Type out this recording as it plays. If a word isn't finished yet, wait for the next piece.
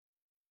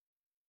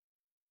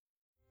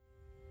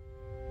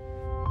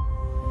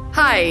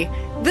Hi,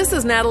 this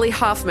is Natalie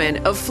Hoffman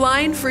of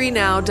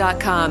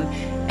FlyingFreeNow.com,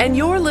 and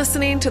you're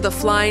listening to the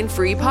Flying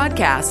Free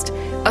Podcast,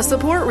 a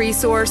support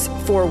resource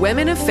for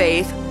women of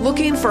faith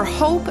looking for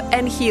hope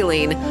and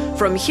healing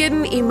from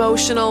hidden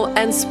emotional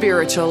and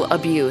spiritual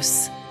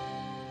abuse.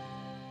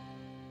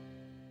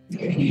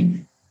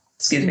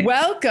 Excuse me.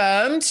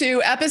 Welcome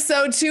to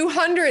episode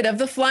 200 of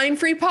the Flying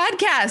Free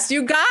Podcast.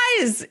 You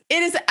guys,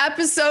 it is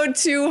episode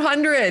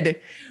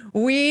 200.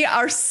 We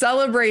are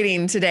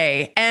celebrating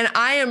today, and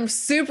I am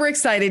super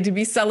excited to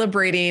be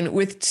celebrating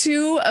with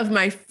two of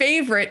my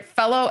favorite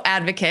fellow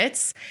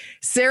advocates,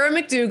 Sarah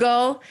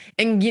McDougall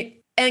and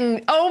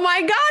oh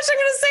my gosh, I'm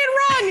going to say it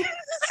wrong.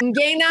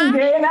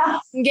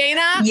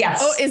 Ngena. Yes.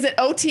 Oh, is it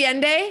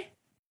Otiende?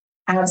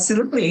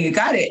 Absolutely. You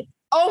got it.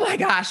 Oh my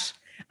gosh.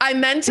 I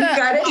meant to, You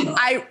got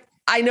it.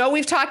 I know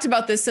we've talked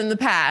about this in the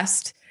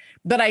past,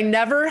 but I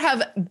never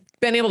have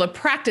been able to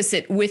practice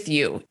it with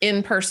you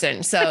in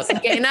person. So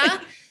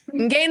Ngena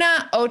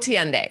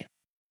Otiende.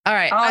 All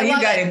right. Oh, you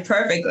got it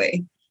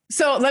perfectly.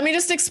 So let me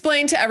just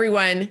explain to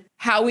everyone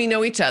how we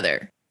know each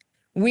other.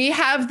 We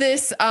have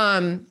this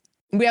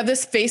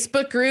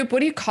Facebook group. What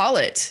do you call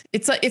it?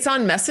 It's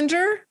on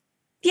Messenger.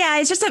 Yeah,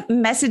 it's just a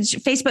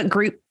Facebook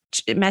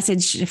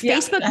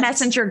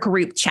Messenger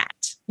group chat.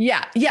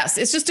 Yeah. Yes.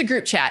 It's just a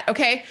group chat.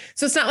 Okay.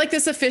 So it's not like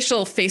this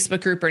official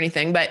Facebook group or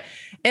anything,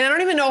 and I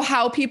don't even know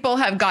how people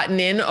have gotten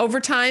in over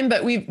time,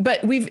 but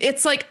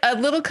it's like a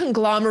little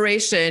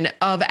conglomeration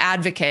of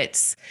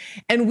advocates,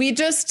 and we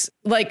just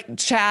like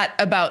chat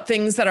about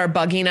things that are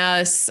bugging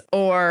us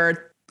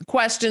or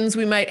questions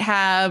we might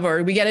have,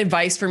 or we get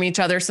advice from each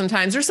other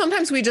sometimes, or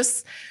sometimes we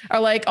just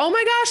are like, oh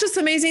my gosh, this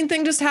amazing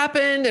thing just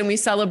happened, and we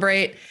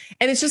celebrate.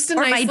 And it's just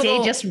my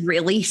day just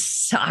really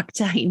sucked.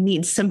 I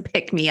need some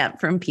pick me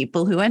up from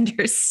people who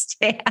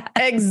understand.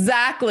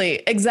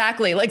 Exactly.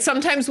 Like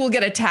sometimes we'll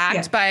get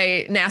attacked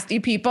by nasty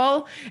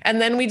people, and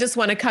then we just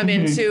want to come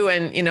into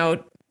and,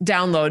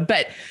 download.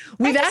 But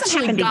we've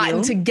actually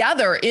gotten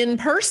together in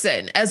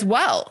person as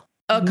well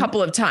a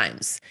couple of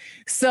times.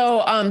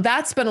 So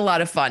that's been a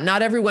lot of fun.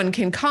 Not everyone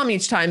can come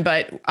each time,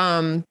 but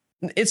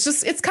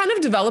it's kind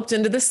of developed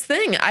into this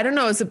thing. I don't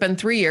know. Has it been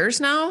 3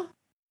 years now?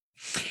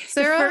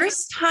 Sarah? The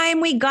first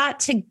time we got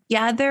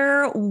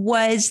together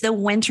was the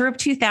winter of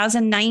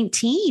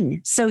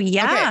 2019. So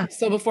yeah. Okay,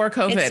 so before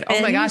COVID.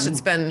 Oh my gosh, it's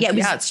been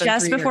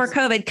just before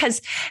COVID.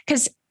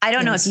 Because I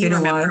don't know if you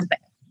remember, but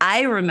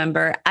I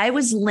remember I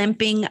was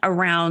limping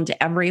around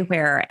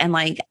everywhere, and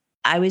like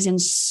I was in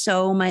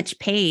so much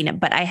pain,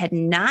 but I had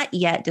not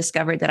yet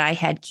discovered that I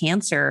had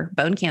cancer,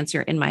 bone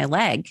cancer in my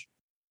leg.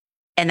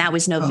 And that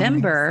was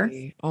November.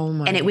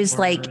 And it was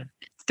like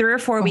 3 or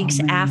 4 weeks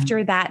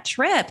after that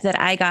trip that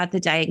I got the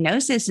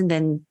diagnosis. And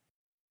then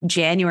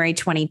January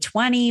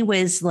 2020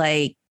 was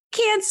like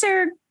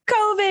cancer,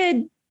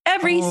 COVID,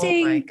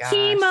 everything,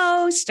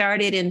 chemo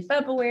started in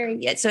February.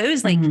 Yeah. So it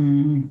was like,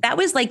 that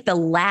was like the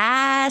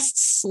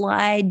last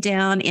slide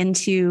down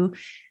into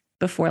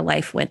before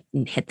life went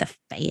and hit the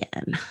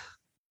fan.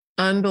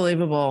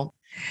 Unbelievable.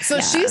 So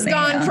she's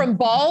gone from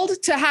bald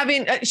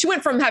to she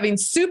went from having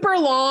super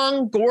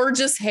long,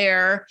 gorgeous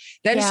hair.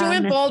 Then she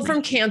went bald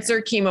from cancer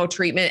chemo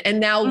treatment. And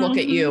now look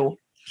at you.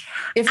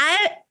 I'm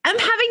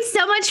having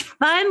so much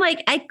fun.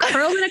 Like I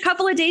curled in a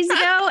couple of days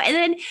ago, and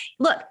then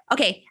look,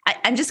 okay,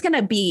 I'm just going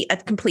to be a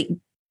complete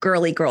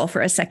girly girl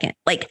for a second.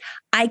 Like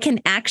I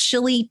can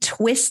actually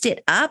twist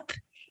it up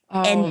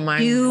and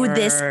do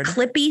this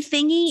clippy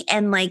thingy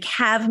and like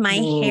have my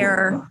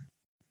hair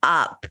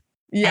up.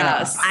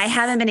 Yes. I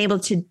haven't been able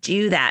to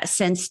do that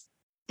since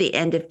the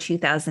end of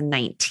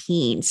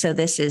 2019. So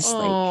this is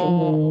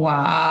wow.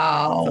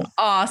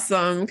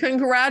 Awesome.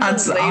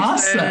 Congratulations.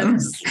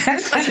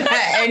 That's awesome.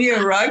 And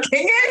you're rocking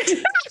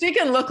it. She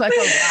can look like a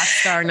rock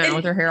star now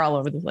with her hair all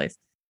over the place.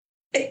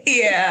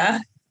 Yeah.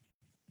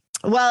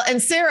 Well,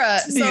 and Sarah,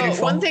 so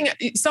one thing,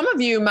 some of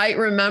you might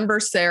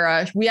remember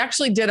Sarah, we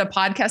actually did a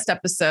podcast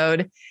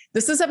episode.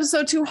 This is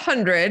episode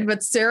 200,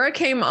 but Sarah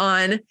came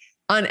on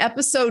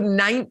episode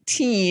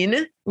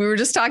 19. We were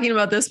just talking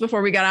about this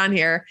before we got on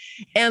here.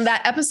 And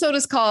that episode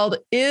is called,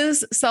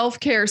 Is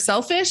Self-Care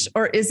Selfish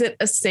or Is It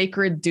a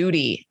Sacred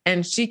Duty?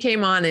 And she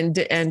came on and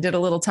did a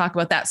little talk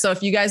about that. So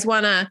if you guys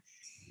want to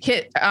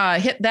hit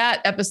that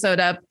episode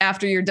up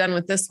after you're done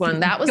with this one,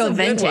 that was a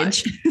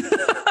vintage. Good one.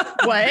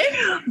 What?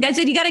 I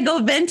said, you got to go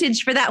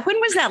vintage for that. When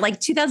was that? Like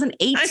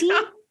 2018?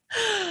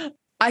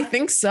 I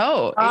think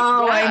so.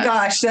 Oh my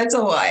gosh, that's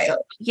a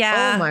while.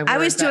 Yeah. Oh I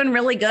was doing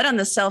really good on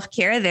the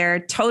self-care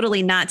there.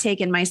 Totally not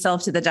taking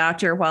myself to the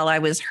doctor while I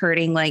was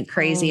hurting like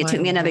crazy. It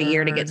took me another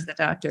year to get to the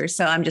doctor.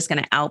 So I'm just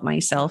going to out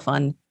myself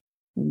on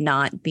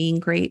not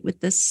being great with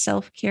this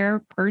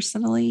self-care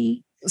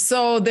personally.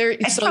 So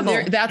that's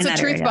a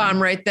truth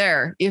bomb right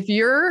there. If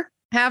you're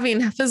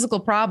having physical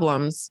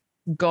problems,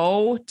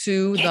 go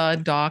to the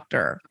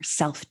doctor.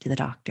 Yourself to the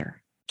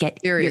doctor.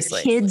 Your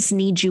kids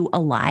need you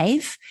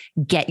alive.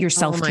 Get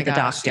yourself to the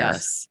doctor.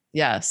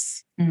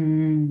 Yes.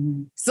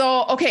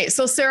 So, okay.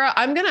 So Sarah,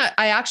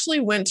 I actually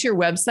went to your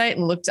website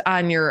and looked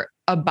on your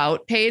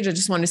about page. I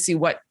just want to see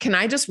can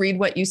I just read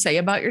what you say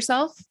about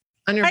yourself?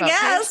 On your I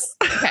guess.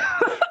 Okay.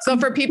 So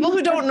for people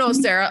who don't know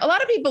Sarah, a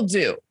lot of people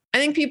do. I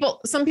think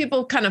some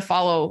people kind of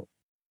follow.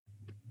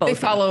 They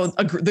follow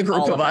the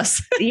group of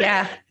us.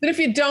 Yeah. But if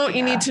you don't,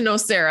 you need to know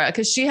Sarah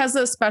because she has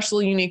a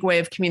special, unique way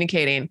of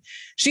communicating.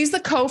 She's the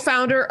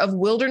co-founder of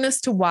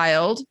Wilderness to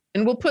Wild,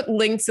 and we'll put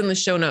links in the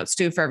show notes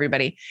too for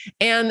everybody.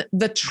 And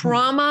the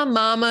Trauma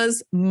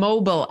Mamas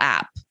mobile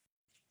app,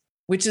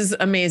 which is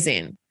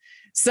amazing.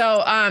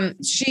 So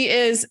she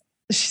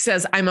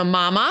says, I'm a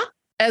mama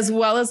as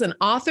well as an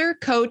author,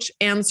 coach,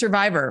 and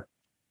survivor.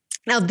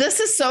 Now, this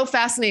is so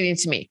fascinating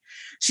to me.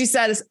 She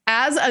says,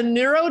 as a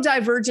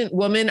neurodivergent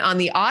woman on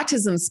the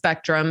autism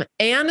spectrum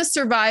and a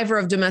survivor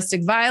of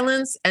domestic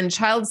violence and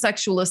child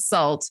sexual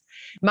assault,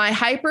 my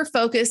hyper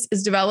focus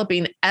is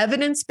developing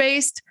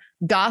evidence-based,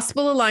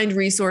 gospel-aligned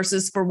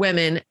resources for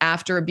women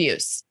after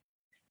abuse.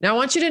 Now, I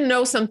want you to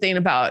know something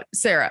about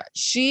Sarah.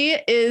 She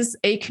is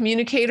a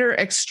communicator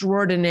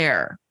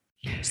extraordinaire.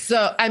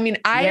 So, I mean,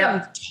 I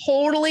am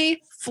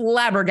totally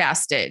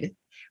flabbergasted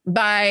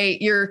by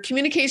your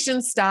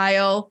communication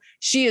style.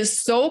 She is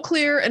so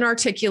clear and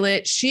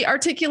articulate. She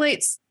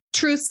articulates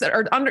truths that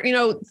are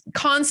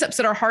concepts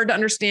that are hard to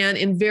understand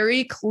in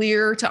very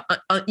clear to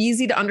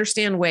easy to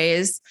understand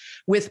ways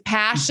with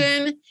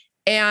passion.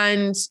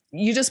 And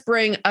you just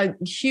bring a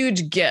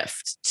huge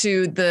gift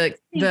to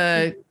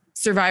the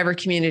survivor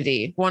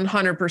community.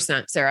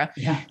 100%, Sarah.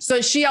 Yeah.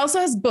 So she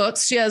also has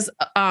books. She has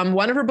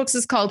one of her books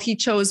is called He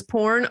Chose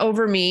Porn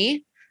Over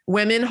Me,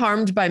 Women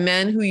Harmed by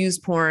Men Who Use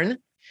Porn.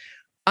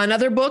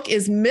 Another book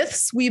is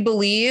Myths We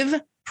Believe,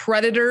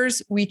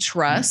 Predators We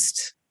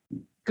Trust.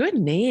 Good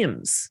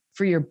names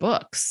for your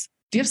books.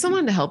 Do you have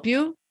someone to help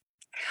you?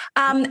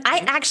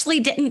 I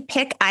actually didn't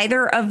pick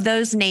either of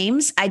those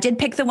names. I did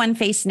pick the One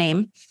Face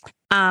name.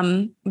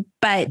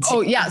 But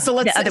so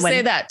let's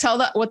say that. Tell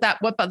that what that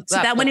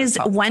one is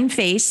called. One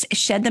Face,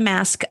 Shed the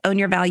Mask, Own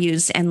Your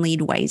Values, and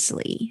Lead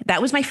Wisely.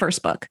 That was my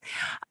first book.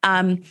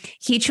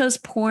 He Chose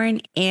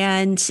Porn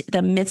and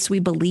The Myths We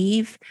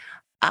Believe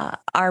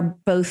are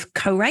both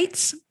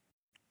co-writes.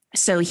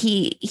 So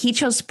he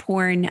chose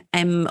porn.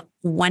 I'm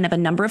one of a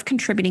number of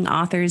contributing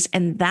authors,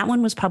 and that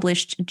one was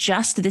published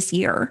just this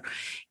year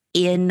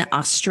in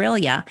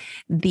Australia.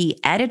 The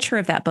editor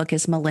of that book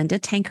is Melinda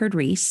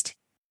Tankard-Reist,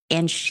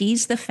 and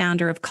she's the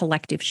founder of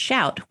Collective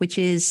Shout, which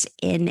is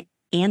an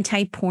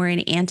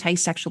anti-porn,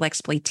 anti-sexual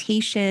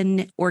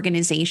exploitation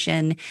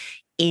organization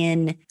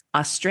in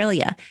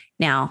Australia.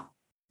 Now,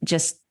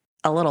 just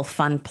a little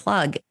fun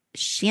plug.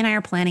 She and I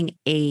are planning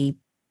a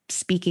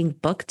speaking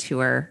book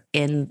tour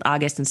in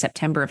August and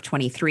September of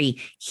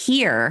 23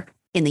 here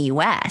in the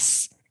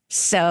US.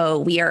 So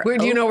we are.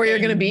 Do you know where you're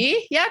going to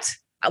be yet?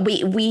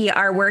 We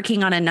are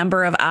working on a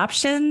number of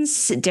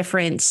options,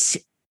 different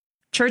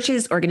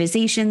churches,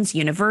 organizations,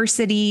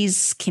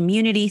 universities,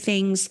 community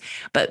things,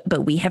 but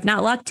we have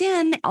not locked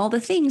in all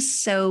the things.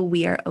 So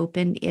we are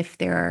open if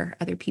there are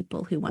other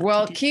people who want.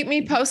 Well, keep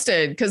me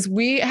posted because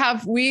we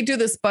do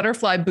this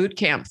butterfly boot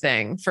camp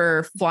thing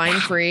for Flying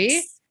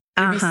Free.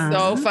 It'd be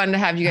so fun to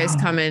have you guys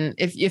come in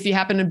if you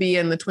happen to be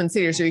in the Twin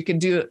Cities, or you could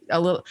do a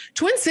little.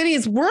 Twin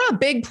Cities, we're a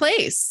big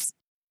place.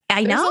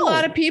 I know. There's a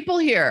lot of people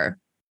here.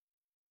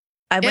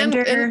 I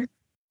wonder.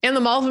 And the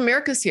Mall of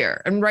America's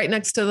here and right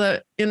next to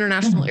the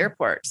international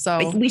airport.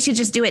 So we should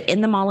just do it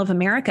in the Mall of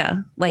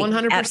America. Like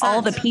 100%. At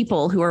all the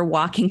people who are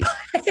walking by.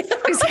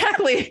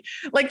 Exactly.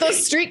 Like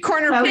those street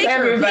corner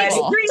preachers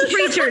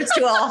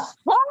to a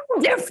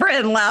whole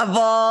different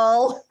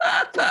level.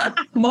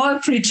 More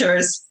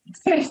preachers.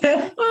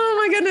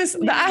 Oh my goodness.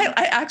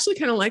 I actually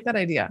kind of like that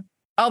idea.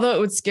 Although it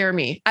would scare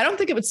me. I don't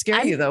think it would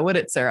scare you though, would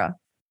it, Sarah?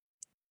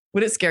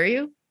 Would it scare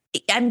you?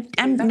 I'm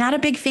not a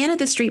big fan of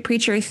the street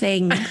preacher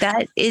thing.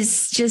 That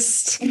is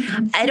just,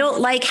 I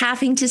don't like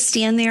having to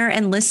stand there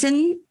and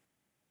listen.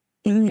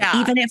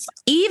 Yeah.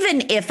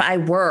 Even if I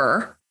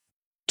were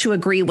to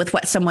agree with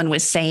what someone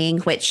was saying,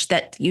 which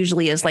that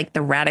usually is like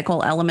the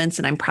radical elements,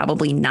 and I'm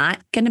probably not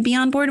going to be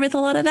on board with a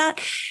lot of that.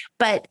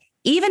 But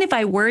even if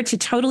I were to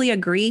totally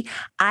agree,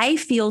 I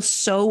feel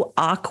so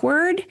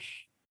awkward.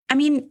 I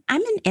mean,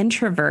 I'm an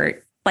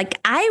introvert. Like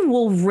I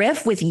will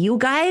riff with you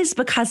guys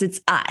because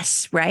it's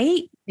us,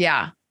 right?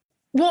 Yeah.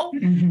 Well,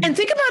 and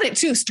think about it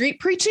too. Street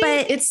preaching,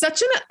 it's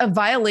such a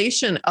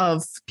violation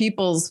of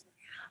people's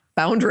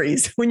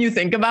boundaries when you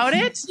think about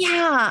it.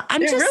 Yeah.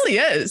 It really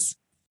is.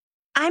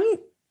 I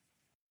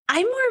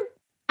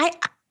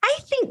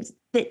think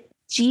that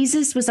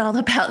Jesus was all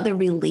about the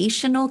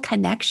relational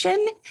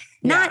connection,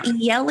 not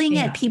yelling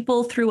at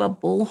people through a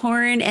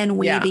bullhorn and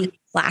waving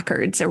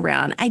placards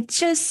around.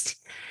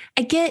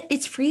 I get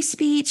it's free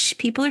speech.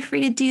 People are free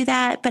to do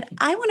that, but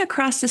I want to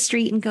cross the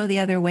street and go the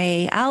other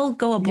way. I'll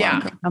go a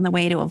block on the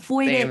way to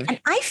avoid it.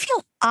 And I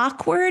feel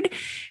awkward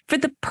for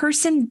the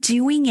person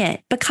doing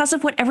it because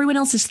of what everyone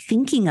else is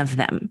thinking of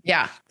them.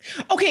 Yeah.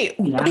 Okay.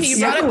 You brought up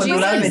Jesus.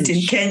 Love it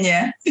in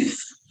Kenya.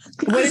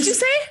 What did you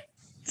say?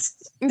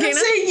 Gaina?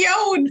 So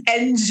you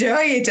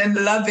enjoy it and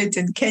love it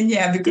in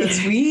Kenya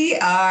because we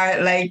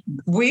are like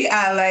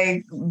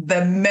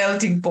the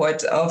melting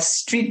pot of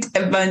street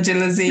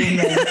evangelism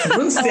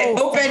and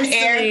open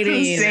air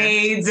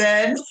crusades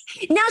and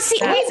now see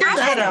we do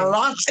that a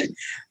lot.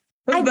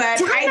 I've done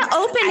the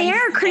open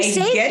air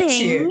crusade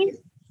thing.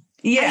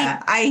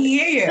 Yeah, I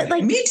hear you.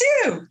 Like, me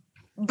too.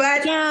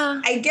 But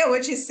yeah. I get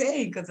what you're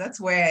saying because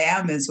that's where I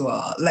am as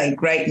well.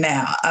 Like right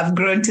now, I've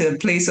grown to a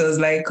place where I was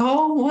like,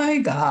 oh my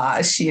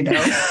gosh,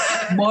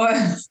 more,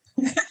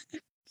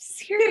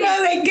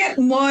 like get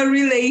more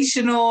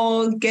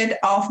relational, get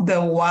off the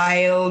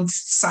wild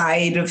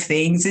side of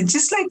things and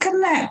just like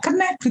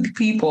connect with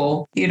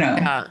people,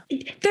 There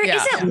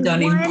isn't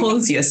don't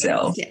impose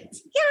yourself.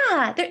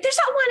 Yeah, there's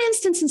not one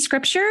instance in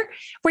scripture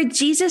where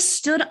Jesus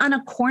stood on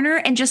a corner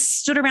and just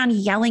stood around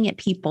yelling at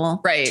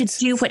people to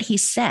do what he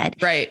said.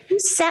 Right. He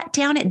sat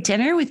down at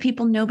dinner with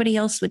people nobody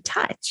else would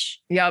touch.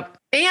 Yep.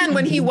 And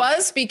when he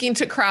was speaking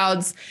to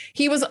crowds,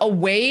 he was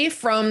away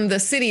from the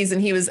cities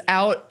and he was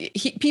out.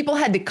 People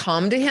had to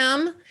come to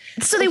him.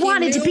 So they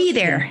wanted to be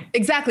there.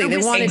 Exactly. They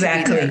wanted to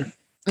be there.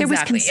 There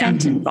was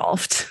consent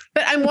involved.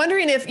 But I'm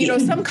wondering if,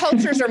 some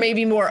cultures are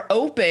maybe more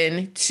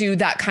open to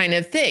that kind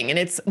of thing. And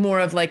it's more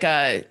of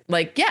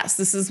yes,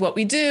 this is what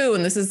we do.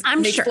 And this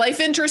makes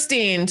life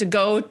interesting to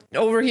go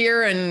over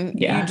here. And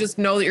you just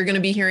know that you're going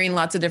to be hearing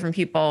lots of different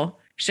people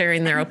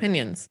sharing their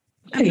opinions.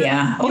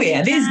 Yeah. Oh,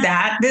 yeah. There's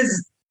that.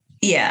 There's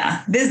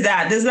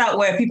that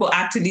where people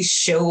actually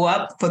show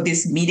up for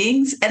these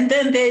meetings. And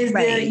then there's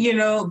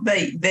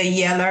the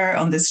yeller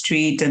on the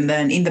street and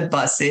then in the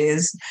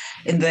buses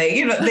and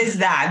there's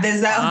that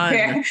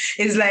where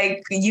it's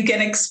like, you can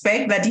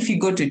expect that if you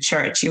go to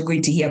church, you're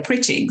going to hear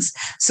preachings.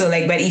 So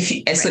but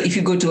if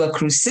you go to a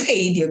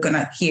crusade, you're going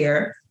to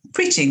hear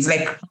preachings.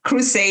 Like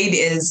crusade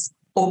is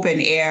open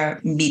air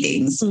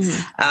meetings.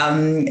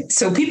 Mm-hmm.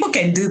 So people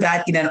can do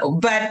that,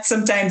 but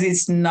sometimes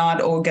it's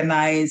not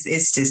organized.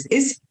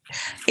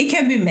 It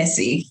can be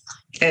messy.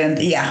 And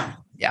yeah.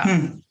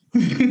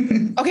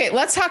 Okay,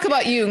 let's talk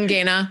about you,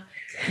 Gaina.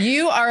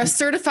 You are a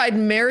certified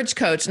marriage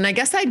coach. And I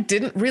guess I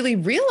didn't really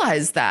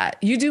realize that.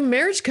 You do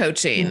marriage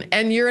coaching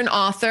and you're an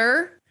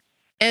author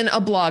and a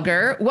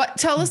blogger.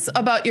 Tell us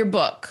about your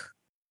book.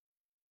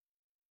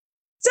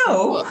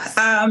 So,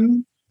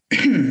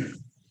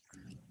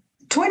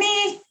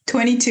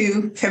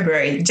 2022,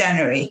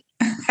 January.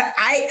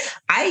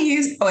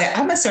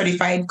 I'm a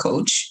certified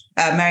coach,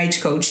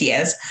 marriage coach,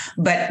 yes.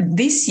 But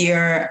this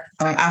year,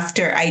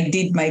 after I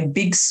did my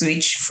big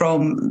switch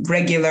from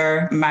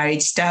regular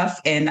marriage stuff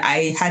and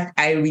I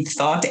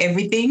rethought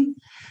everything.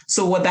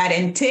 So what that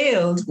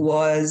involved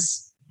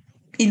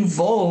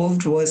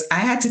was I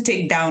had to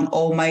take down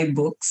all my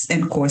books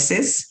and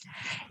courses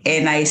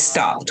and I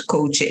stopped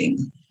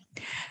coaching.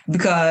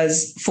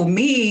 Because for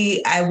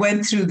me, I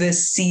went through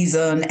this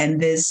season and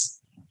this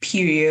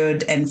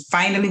period and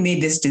finally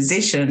made this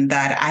decision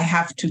that I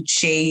have to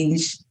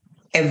change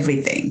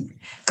everything.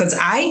 Because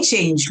I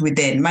changed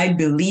within. My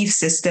belief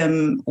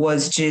system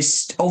was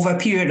just over a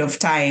period of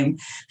time,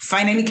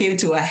 finally came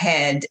to a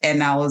head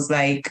and I was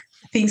like,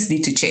 things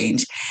need to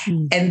change.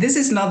 And this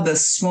is not the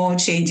small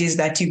changes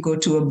that you go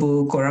to a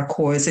book or a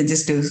course and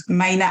just do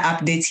minor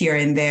updates here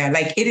and there.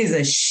 Like it is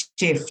a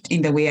shift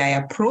in the way I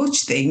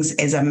approach things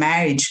as a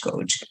marriage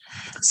coach.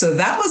 So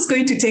that was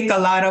going to take a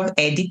lot of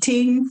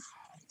editing,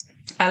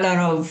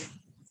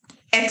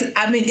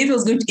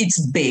 it's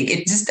big.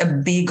 It's just a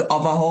big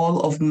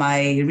overhaul of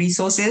my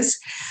resources.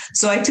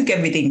 So I took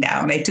everything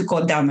down. I took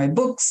all down my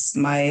books,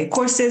 my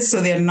courses.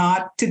 So they're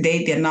not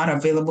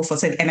available for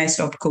sale. And I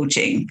stopped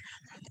coaching.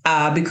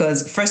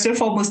 Because first and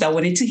foremost, I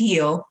wanted to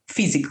heal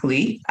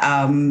physically.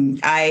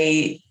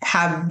 I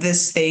have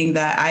this thing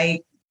that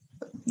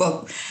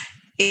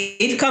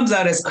it comes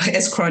out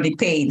as chronic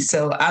pain.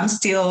 So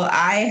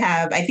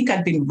I think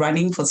I've been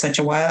running for such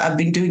a while. I've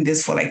been doing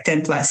this for like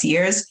 10 plus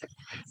years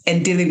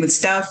and dealing with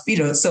stuff,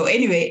 So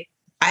anyway,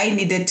 I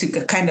needed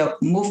to kind of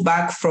move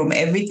back from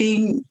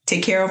everything,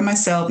 take care of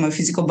myself, my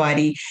physical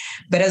body,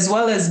 but as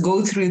well as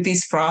go through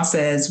this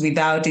process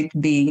without it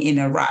being in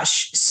a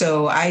rush.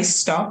 So I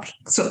stopped.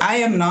 So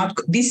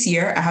this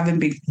year, I haven't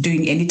been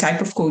doing any type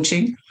of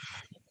coaching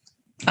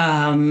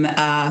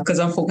because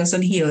I'm focused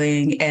on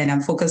healing and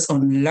I'm focused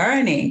on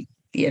learning,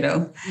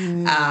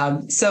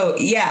 So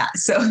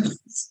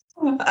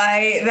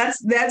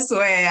that's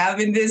where I'm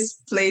in this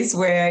place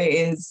where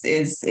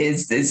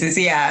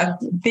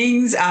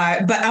things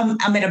are, but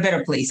I'm in a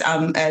better place.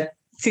 I'm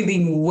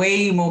feeling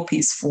way more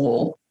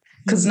peaceful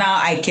because now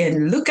I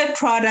can look at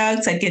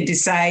products. I can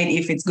decide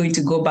if it's going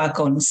to go back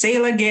on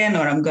sale again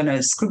or I'm going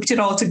to script it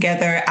all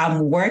together.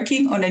 I'm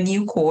working on a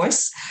new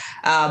course.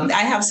 I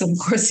have some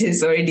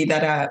courses already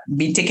that are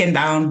being taken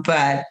down,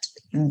 but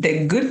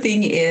the good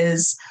thing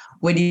is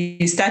when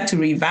you start to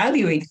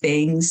reevaluate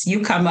things, you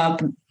come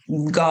up,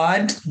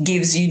 God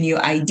gives you new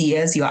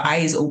ideas, your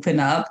eyes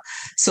open up.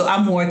 So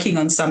I'm working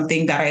on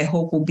something that I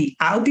hope will be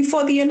out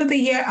before the end of the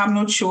year. I'm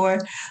not sure.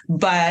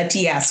 But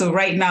yeah, so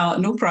right now,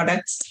 no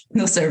products,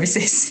 no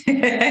services,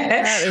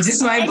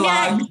 just my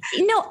blog.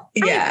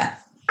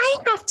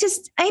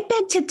 I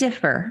beg to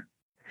differ.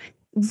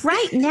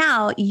 Right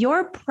now,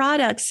 your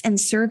products and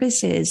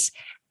services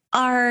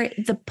are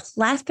the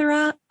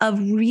plethora of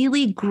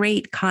really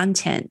great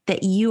content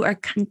that you are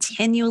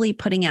continually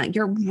putting out.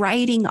 You're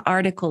writing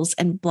articles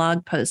and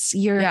blog posts.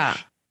 You're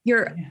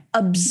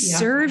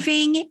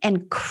observing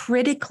and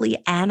critically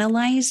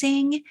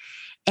analyzing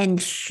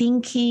and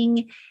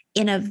thinking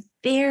in a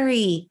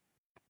very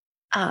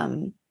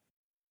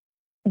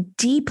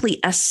deeply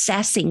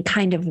assessing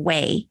kind of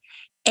way.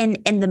 And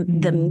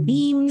the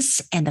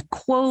memes and the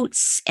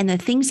quotes and the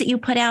things that you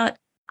put out,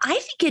 I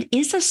think it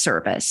is a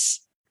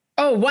service.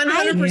 Oh,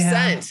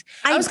 100%.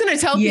 I was going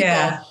to tell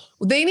people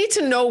they need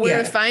to know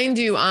where to find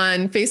you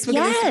on Facebook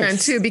and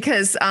Instagram too,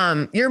 because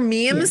your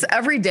memes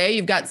every day,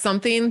 you've got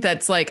something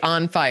that's like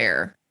on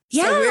fire.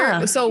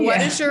 Yeah. So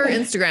what is your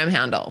Instagram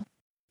handle?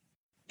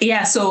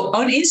 Yeah. So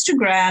on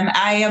Instagram,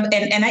 I am,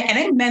 and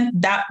I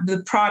meant that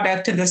the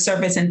product and the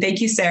service. And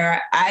thank you,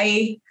 Sarah.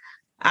 I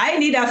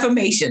need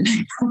affirmation.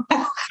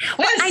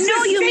 I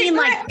know you mean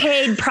like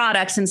paid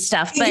products and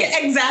stuff, but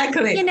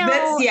exactly. You know,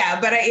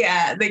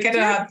 they kind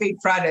of have paid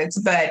products,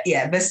 but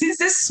since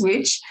the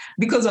switch,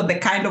 because of the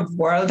kind of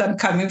world I'm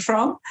coming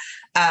from,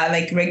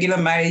 like regular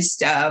marriage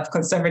stuff,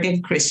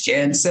 conservative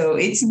Christian. So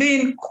it's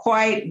been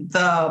quite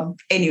a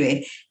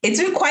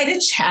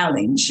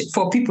challenge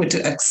for people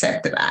to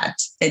accept that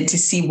and to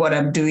see what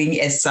I'm doing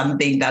as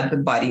something that the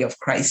body of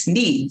Christ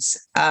needs.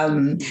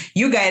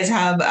 You guys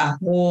have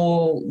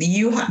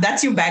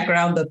that's your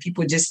background that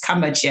people just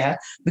come at you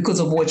because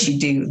of what you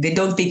do. They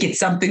don't think it's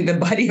something the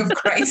body of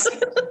Christ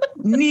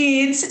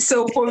needs.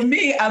 So for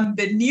me, I'm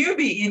the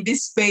newbie in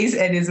this space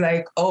and it's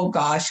like, oh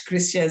gosh,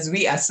 Christians,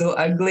 we are so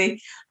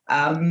ugly.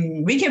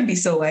 We can be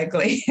so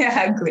ugly.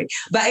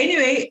 But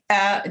anyway,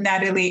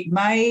 Natalie,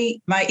 my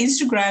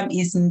Instagram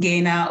is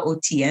Ngena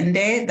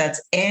Otiende.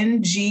 That's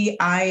NGINA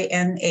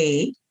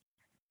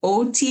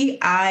OTIENDE.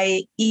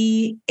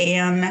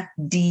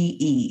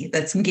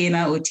 That's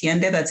Ngena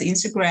Otiende. That's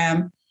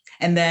Instagram.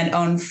 And then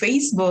on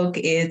Facebook,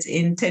 it's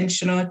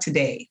Intentional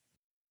Today.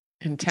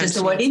 Just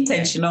the word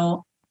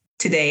intentional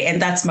today.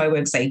 And that's my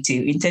website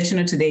too,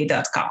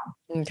 intentionaltoday.com.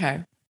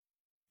 Okay.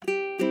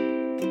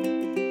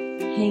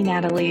 Hey,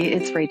 Natalie,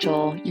 it's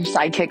Rachel, your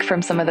sidekick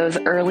from some of those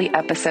early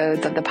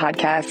episodes of the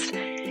podcast.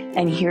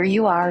 And here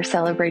you are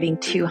celebrating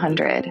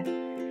 200.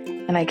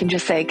 And I can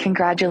just say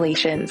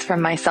congratulations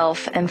from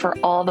myself and for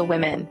all the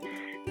women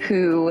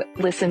who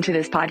listen to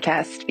this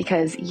podcast,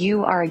 because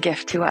you are a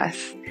gift to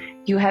us.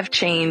 You have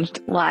changed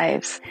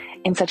lives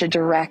in such a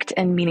direct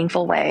and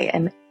meaningful way.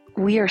 And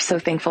we are so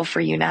thankful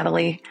for you,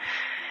 Natalie.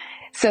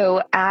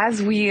 So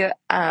as we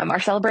are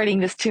celebrating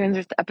this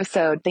 200th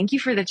episode, thank you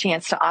for the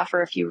chance to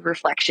offer a few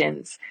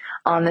reflections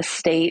on the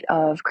state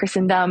of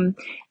Christendom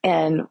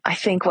and I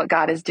think what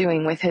God is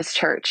doing with his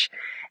church.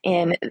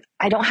 And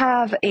I don't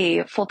have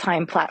a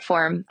full-time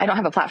platform. I don't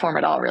have a platform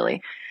at all,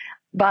 really.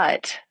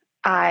 But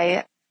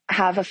I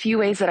have a few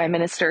ways that I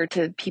minister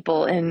to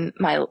people in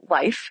my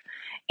life.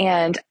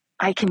 And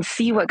I can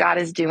see what God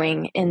is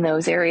doing in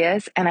those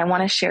areas. And I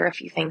want to share a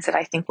few things that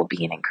I think will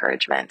be an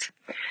encouragement.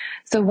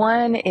 So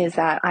one is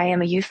that I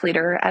am a youth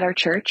leader at our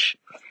church.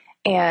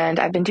 And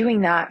I've been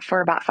doing that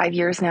for about 5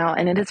 years now.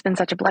 And it has been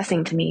such a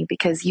blessing to me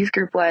because youth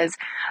group was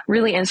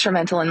really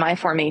instrumental in my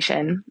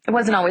formation. It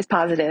wasn't always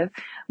positive,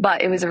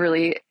 but it was a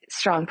really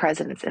strong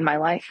presence in my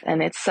life.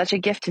 And it's such a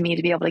gift to me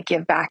to be able to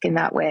give back in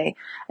that way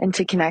and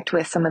to connect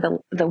with some of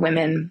the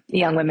women,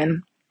 young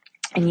women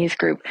in youth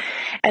group.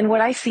 And what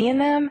I see in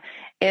them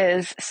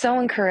is so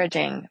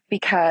encouraging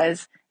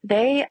because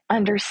they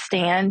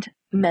understand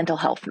mental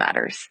health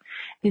matters.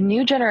 The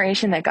new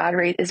generation that God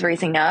is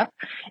raising up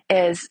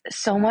is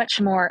so much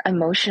more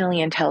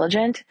emotionally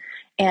intelligent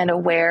and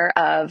aware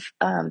of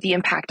the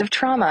impact of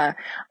trauma,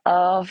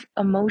 of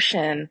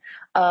emotion,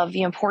 of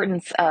the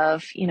importance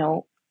of,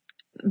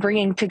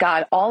 bringing to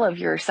God all of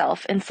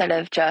yourself instead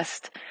of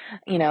just,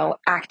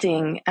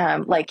 acting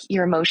like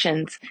your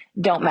emotions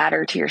don't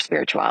matter to your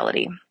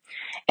spirituality.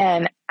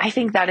 And I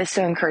think that is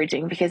so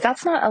encouraging because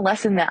that's not a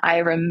lesson that I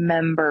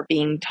remember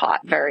being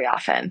taught very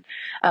often.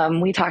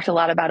 We talked a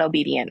lot about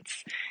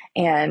obedience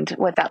and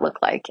what that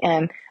looked like.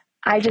 And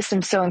I just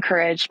am so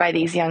encouraged by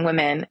these young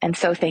women and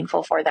so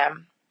thankful for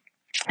them.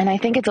 And I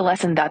think it's a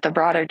lesson that the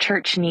broader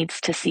church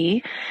needs to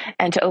see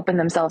and to open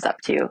themselves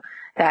up to,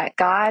 that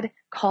God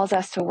calls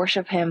us to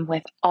worship him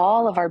with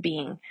all of our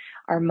being,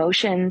 our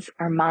emotions,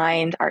 our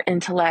mind, our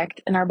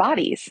intellect, and our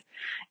bodies.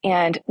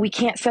 And we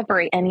can't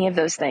separate any of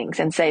those things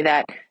and say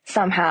that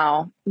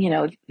somehow,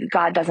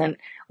 God doesn't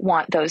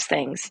want those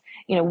things.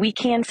 We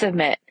can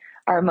submit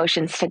our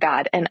emotions to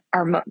God, and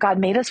God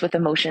made us with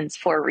emotions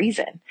for a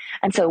reason.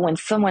 And so when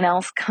someone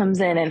else comes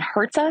in and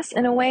hurts us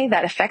in a way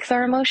that affects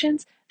our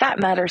emotions, that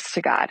matters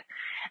to God.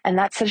 And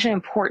that's such an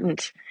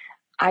important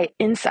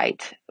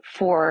insight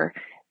for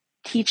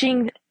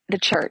teaching the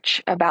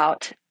church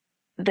about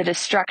the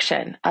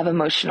destruction of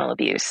emotional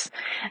abuse.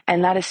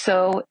 And that is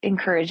so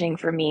encouraging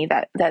for me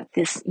that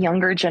this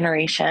younger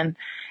generation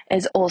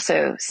is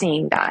also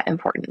seeing that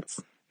importance.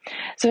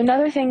 So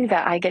another thing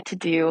that I get to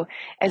do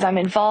is I'm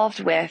involved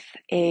with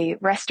a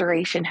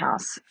restoration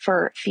house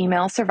for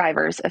female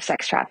survivors of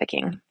sex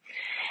trafficking.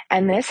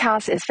 And this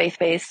house is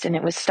faith-based, and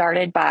it was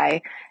started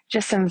by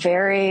just some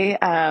very,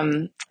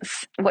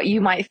 what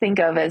you might think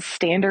of as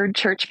standard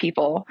church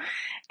people.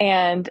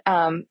 And,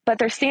 but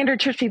they're standard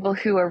church people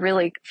who are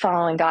really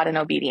following God in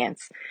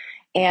obedience.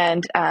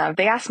 And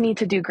they asked me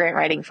to do grant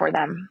writing for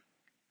them.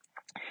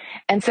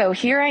 And so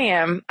here I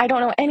am. I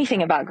don't know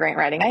anything about grant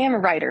writing. I am a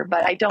writer,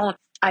 but I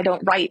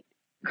don't write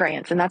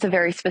grants, and that's a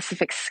very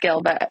specific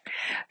skill. But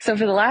so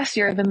for the last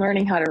year, I've been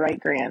learning how to write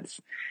grants.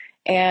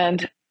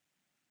 And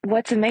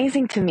what's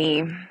amazing to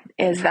me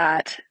is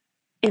that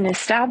in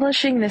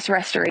establishing this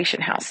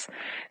restoration house,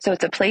 so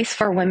it's a place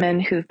for women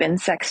who've been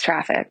sex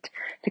trafficked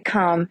to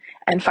come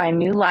and find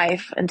new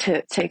life and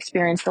to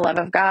experience the love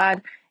of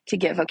God, to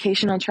get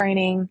vocational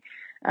training,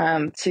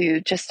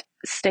 to just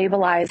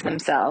stabilize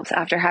themselves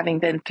after having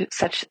been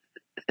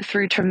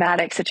through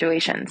traumatic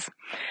situations.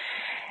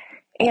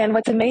 And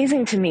what's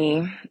amazing to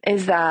me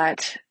is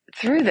that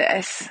through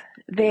this,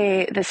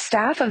 the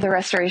staff of the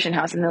restoration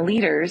house and the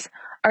leaders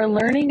are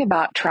learning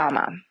about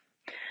trauma.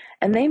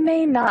 And they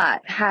may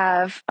not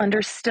have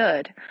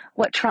understood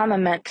what trauma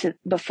meant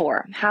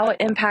before, how it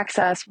impacts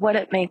us, what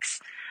it makes,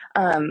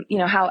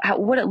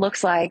 what it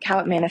looks like, how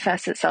it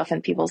manifests itself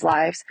in people's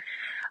lives.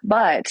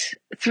 But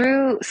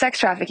through sex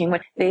trafficking,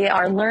 they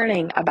are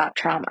learning about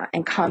trauma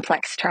and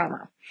complex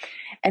trauma.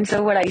 And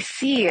so what I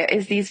see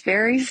is these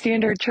very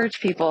standard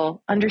church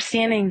people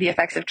understanding the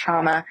effects of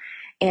trauma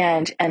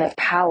and of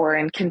power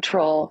and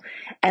control.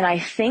 And I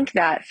think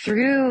that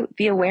through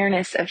the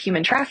awareness of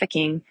human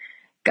trafficking,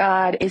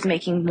 God is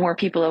making more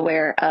people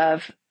aware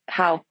of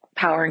how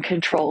power and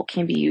control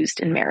can be used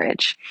in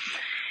marriage.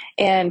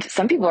 And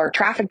some people are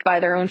trafficked by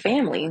their own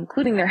family,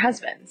 including their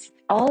husbands.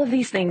 All of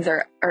these things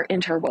are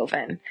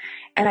interwoven.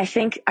 And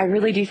I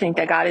really do think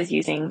that God is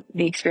using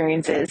the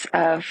experiences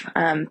of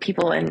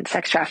people in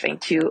sex trafficking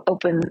to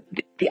open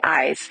the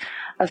eyes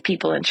of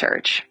people in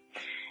church.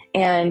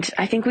 And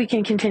I think we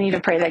can continue to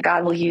pray that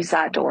God will use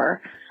that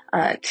door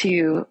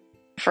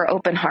for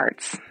open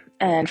hearts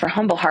and for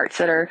humble hearts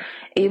that are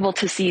able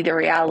to see the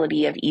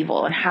reality of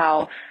evil and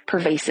how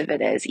pervasive it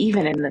is,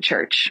 even in the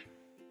church.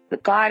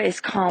 But God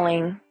is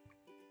calling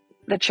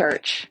the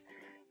church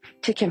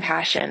to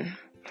compassion.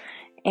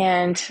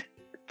 And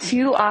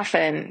too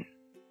often,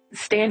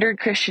 standard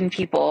Christian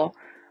people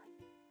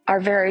are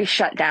very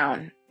shut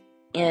down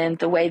in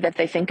the way that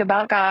they think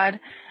about God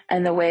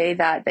and the way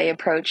that they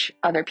approach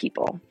other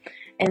people.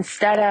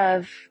 Instead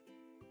of,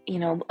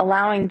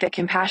 allowing the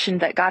compassion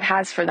that God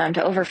has for them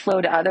to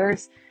overflow to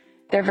others,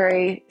 they're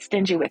very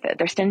stingy with it.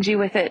 They're stingy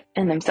with it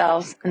in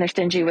themselves, and they're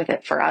stingy with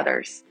it for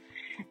others.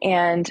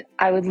 And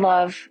I would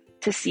love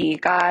to see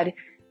God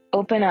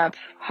open up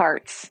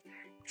hearts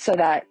so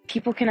that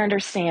people can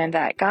understand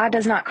that God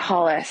does not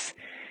call us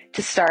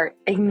to start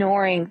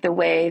ignoring the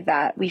way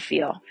that we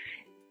feel.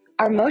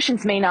 Our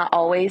emotions may not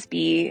always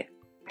be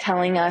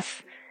telling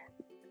us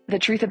the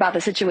truth about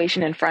the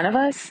situation in front of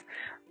us,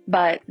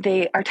 but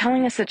they are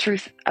telling us the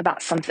truth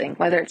about something,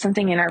 whether it's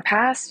something in our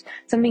past,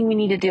 something we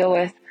need to deal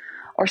with,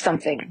 or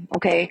something,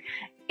 okay?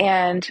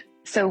 And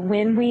so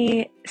when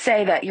we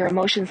say that your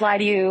emotions lie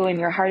to you and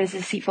your heart is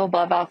deceitful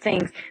above all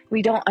things,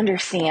 we don't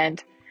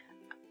understand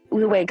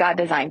the way God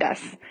designed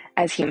us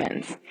as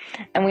humans.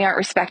 And we aren't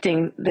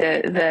respecting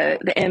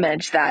the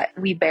image that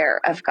we bear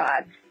of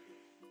God.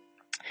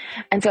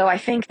 And so I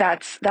think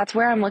that's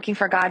where I'm looking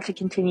for God to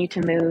continue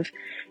to move,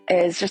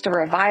 is just a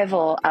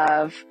revival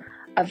of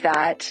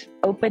that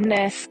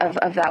openness,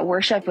 of that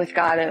worship with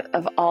God,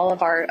 of all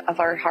of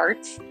our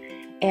hearts.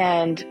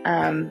 And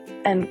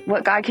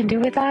what God can do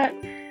with that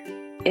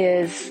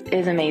is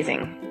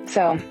amazing.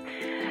 So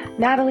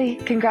Natalie,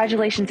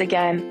 congratulations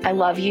again. I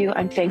love you.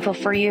 I'm thankful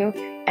for you.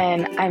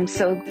 And I'm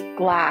so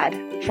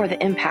glad for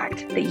the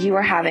impact that you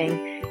are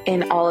having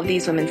in all of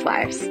these women's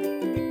lives.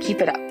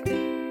 Keep it up.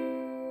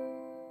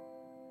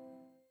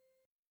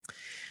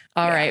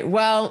 All right.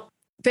 Well,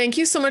 thank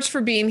you so much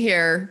for being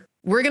here.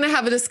 We're going to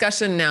have a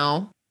discussion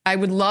now. I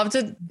would love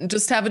to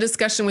just have a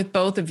discussion with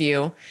both of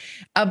you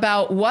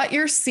about what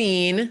you're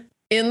seeing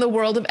in the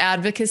world of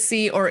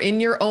advocacy or in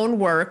your own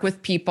work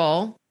with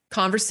people,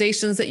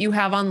 conversations that you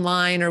have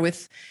online or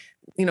with,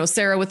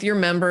 Sarah, with your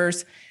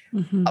members,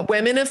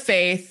 women of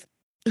faith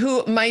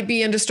who might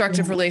be in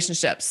destructive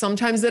relationships.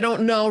 Sometimes they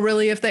don't know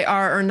really if they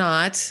are or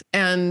not.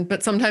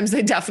 But sometimes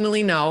they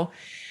definitely know.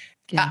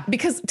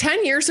 Because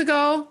 10 years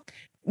ago,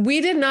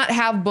 we did not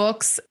have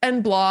books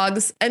and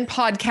blogs and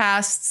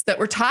podcasts that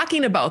were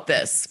talking about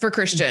this for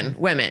Christian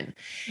women.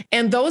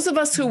 And those of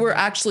us who were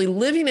actually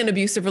living in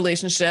abusive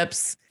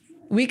relationships,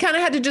 we kind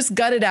of had to just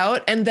gut it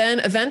out. And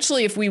then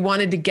eventually, if we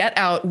wanted to get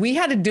out, we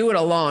had to do it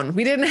alone.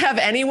 We didn't have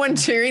anyone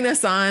cheering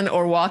us on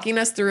or walking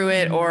us through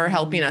it or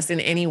helping us in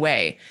any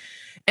way.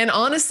 And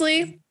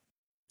honestly,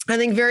 I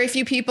think very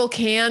few people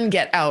can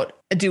get out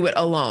and do it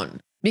alone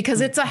because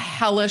it's a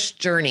hellish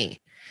journey.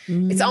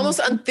 It's almost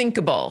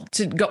unthinkable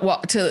to go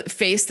to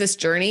face this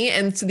journey.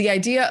 And so the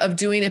idea of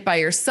doing it by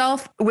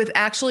yourself with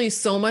actually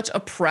so much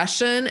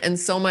oppression and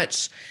so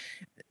much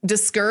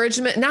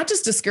discouragement, not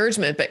just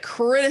discouragement, but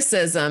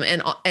criticism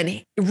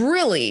and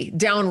really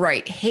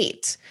downright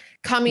hate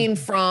coming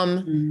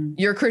from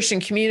your Christian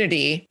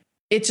community,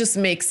 it just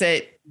makes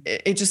it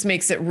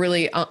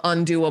really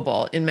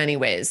undoable in many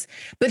ways.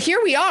 But here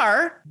we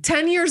are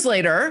 10 years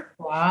later.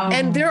 Wow.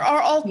 And there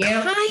are all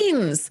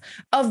kinds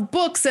of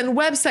books and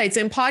websites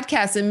and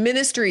podcasts and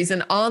ministries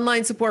and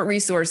online support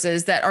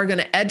resources that are going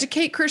to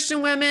educate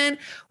Christian women,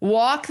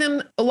 walk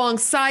them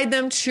alongside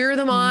them, cheer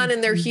them on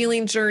in their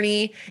healing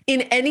journey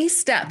in any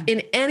step,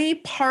 in any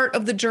part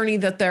of the journey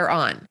that they're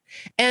on.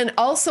 And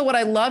also what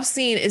I love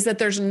seeing is that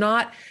there's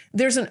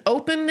an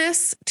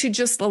openness to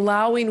just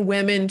allowing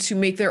women to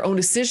make their own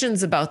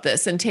decisions about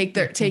this and take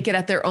it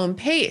at their own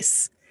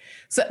pace.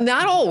 So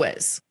not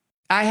always.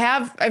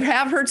 I've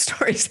heard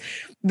stories.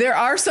 There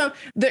are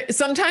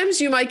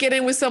sometimes you might get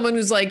in with someone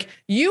who's like,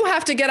 you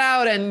have to get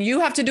out and you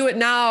have to do it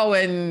now.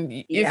 And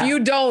if you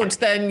don't,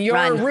 then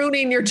you're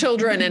ruining your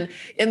children.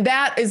 And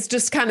that is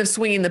just kind of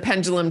swinging the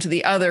pendulum to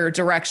the other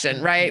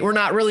direction, right? We're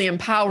not really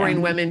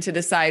empowering women to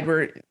decide.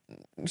 We're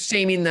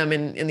shaming them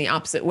in the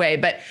opposite way.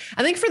 But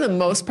I think for the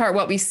most part,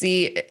 what we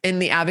see in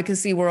the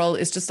advocacy world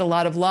is just a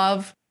lot of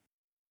love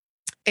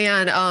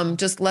and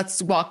just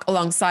let's walk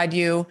alongside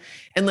you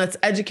and let's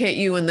educate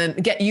you and then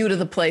get you to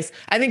the place.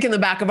 I think in the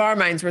back of our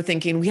minds, we're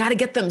thinking we got to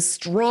get them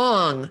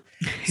strong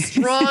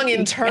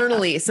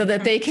internally so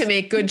that they can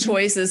make good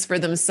choices for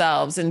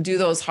themselves and do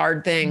those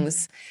hard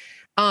things.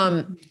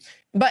 But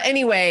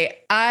anyway,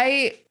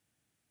 I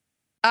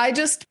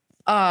just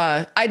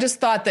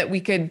thought that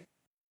we could,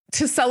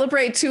 to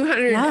celebrate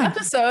 200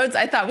 episodes,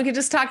 I thought we could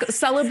just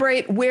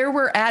celebrate where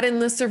we're at in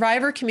the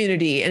survivor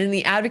community and in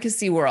the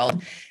advocacy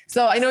world.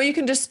 So I know you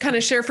can just kind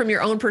of share from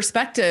your own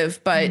perspective,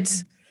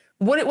 but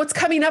what's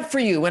coming up for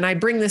you when I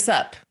bring this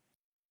up?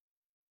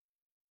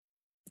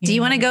 Do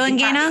you want to go,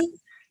 Ngana?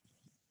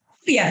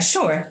 Yeah,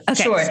 sure.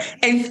 Okay. Sure.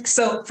 And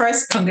so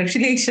first,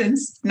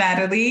 congratulations,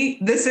 Natalie.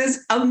 This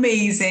is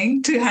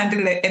amazing.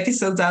 200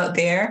 episodes out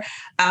there.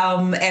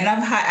 And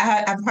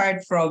I've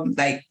heard from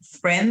like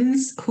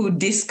friends who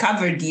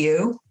discovered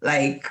you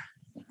like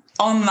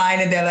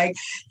online and they're like,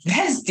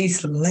 there's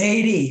this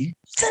lady.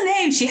 What's her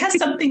name? She has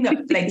something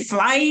that like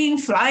flying.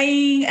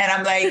 And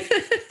I'm like,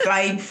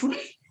 flying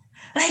free?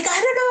 Like,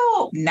 I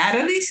don't know.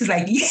 Natalie, she's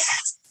like,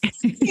 yes.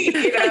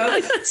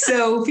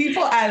 So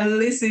people are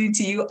listening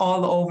to you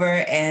all over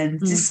and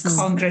just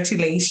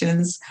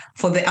congratulations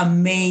for the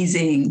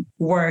amazing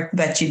work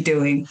that you're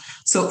doing.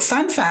 So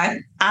fun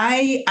fact,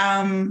 I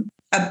am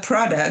a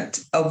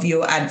product of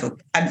your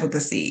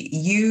advocacy.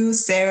 You,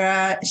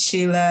 Sarah,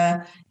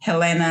 Sheila,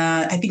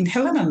 Helena, I think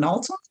Helena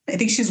Knowlton, I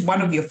think she's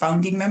one of your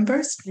founding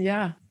members.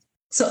 Yeah.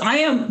 So I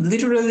am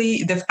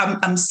literally,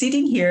 I'm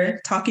sitting here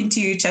talking to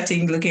you,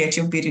 chatting, looking at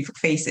your beautiful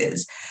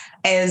faces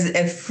as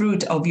a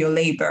fruit of your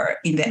labor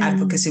in the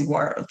advocacy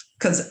world.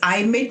 Because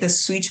I made the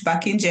switch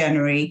back in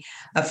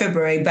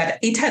February, but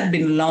it had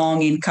been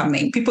long in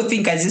coming. People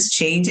think I just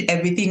changed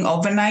everything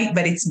overnight,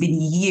 but it's been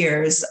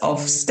years of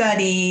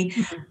study,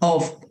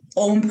 of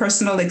own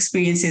personal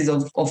experiences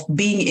of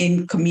being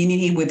in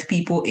community with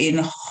people in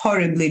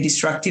horribly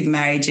destructive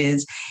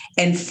marriages.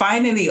 And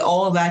finally,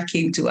 all of that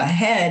came to a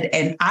head.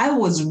 And I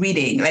was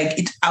reading,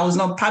 I was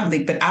not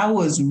public, but I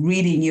was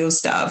reading your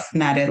stuff,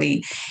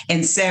 Natalie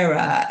and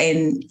Sarah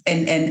and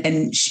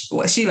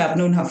Sheila. I've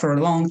known her for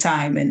a long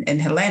time.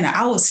 And Helena,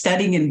 I was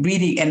studying and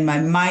reading and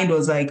my mind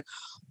was like,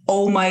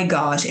 oh my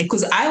gosh,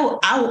 because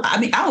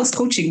I was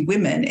coaching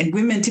women and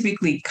women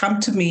typically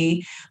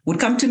would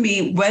come to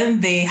me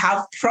when they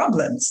have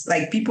problems.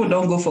 Like people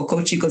don't go for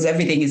coaching because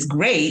everything is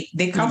great.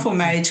 They come for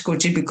marriage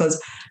coaching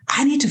because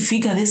I need to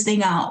figure this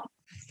thing out.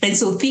 And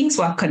so things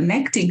were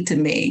connecting to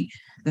me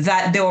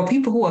that there were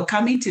people who were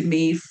coming to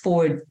me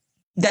for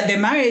that their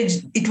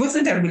marriage, it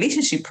wasn't a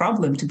relationship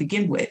problem to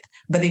begin with,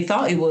 but they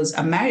thought it was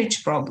a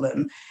marriage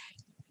problem.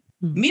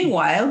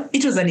 Meanwhile,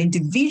 it was an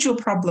individual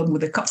problem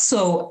with the couple.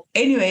 So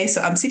anyway,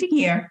 so I'm sitting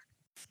here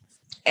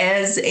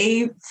as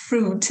a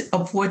fruit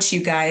of what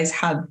you guys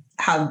have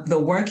the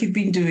work you've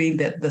been doing,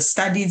 the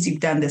studies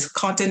you've done, this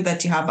content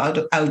that you have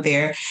out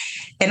there.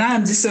 And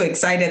I'm just so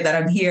excited that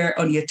I'm here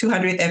on your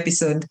 200th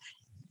episode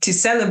to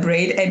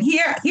celebrate. And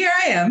here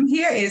I am.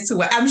 Here is,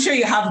 I'm sure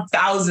you have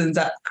thousands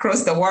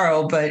across the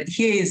world, but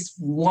here is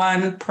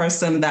one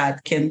person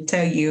that can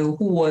tell you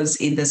who was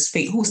in the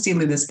space, who's still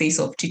in the space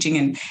of teaching,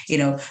 and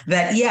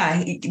that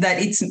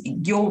it's,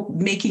 you're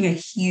making a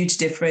huge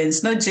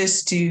difference, not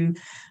just to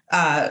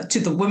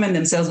the women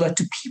themselves, but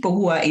to people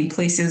who are in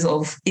places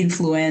of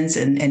influence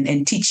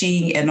and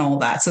teaching and all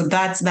that. So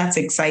that's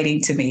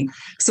exciting to me.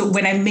 So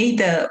when I made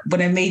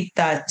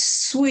that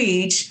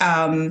switch,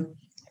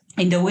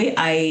 in the way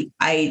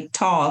I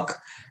talk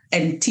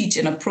and teach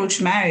and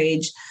approach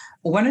marriage,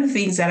 one of the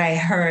things that I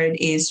heard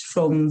is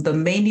from the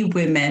many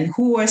women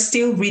who are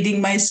still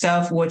reading my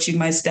stuff, watching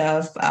my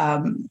stuff,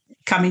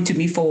 coming to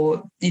me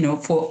for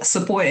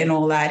support and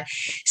all that,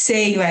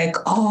 saying like,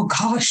 oh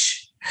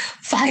gosh,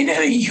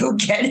 finally you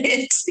get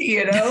it,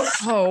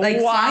 Oh, like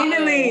wow.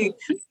 finally,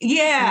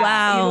 yeah,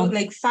 Wow.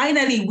 like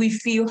finally we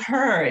feel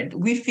heard.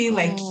 We feel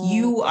like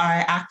you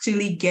are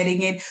actually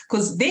getting it,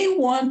 because they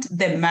want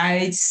the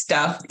marriage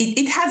stuff.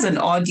 It has an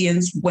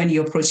audience when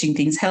you're approaching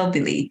things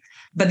healthily,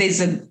 but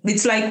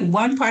it's like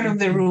one part of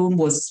the room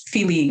was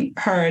feeling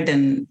heard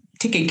and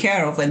taken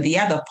care of, and the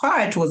other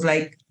part was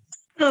like,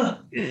 oh,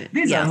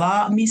 there's a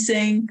lot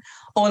missing,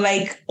 or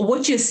like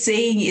what you're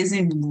saying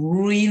isn't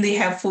really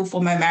helpful for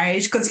my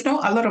marriage. Because a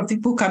lot of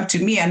people come to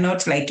me and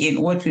not like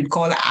in what we'd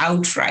call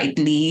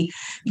outrightly,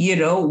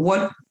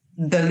 what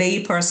the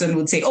lay person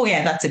would say, oh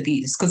yeah, that's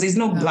abuse, because there's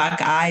no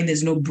black eye,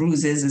 there's no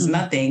bruises, there's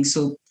nothing.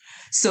 So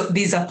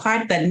there's a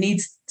part that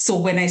needs. So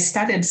when I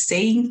started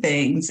saying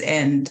things,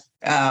 and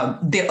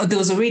there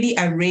was already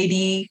a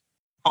ready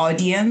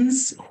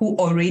audience who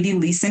already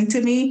listened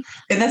to me,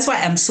 and that's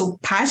why I'm so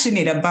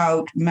passionate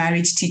about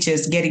marriage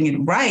teachers getting it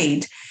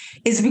right,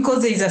 is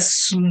because there's a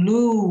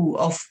slew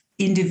of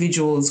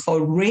individuals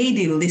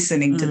already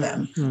listening to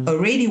them,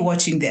 already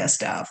watching their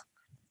stuff.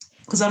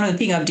 Because one of the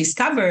things I've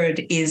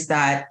discovered is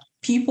that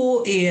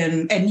people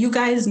and you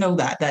guys know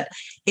that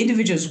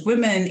individuals,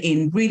 women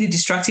in really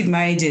destructive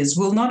marriages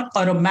will not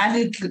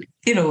automatically,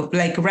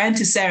 like run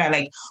to Sarah,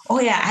 like, oh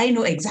yeah, I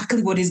know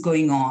exactly what is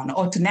going on,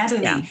 or to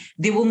Natalie. Yeah.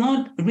 They will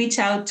not reach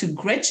out to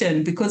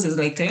Gretchen because it's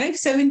like, life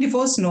 7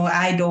 divorce. No,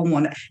 I don't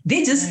want to.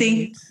 They just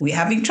think we're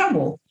having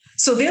trouble.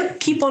 So they'll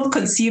keep on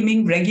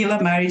consuming regular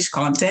marriage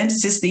content,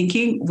 just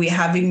thinking we're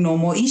having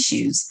normal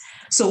issues.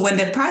 So when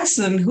the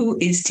person who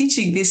is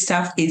teaching this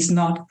stuff is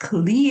not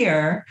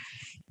clear,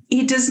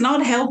 it does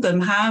not help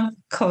them have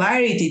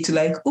clarity to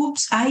like,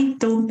 oops, I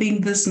don't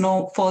think this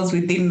falls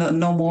within the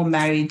normal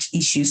marriage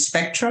issue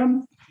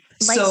spectrum.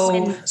 Like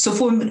so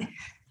for me.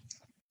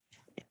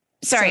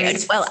 Sorry.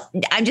 Well,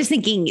 I'm just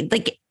thinking,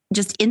 like,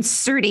 just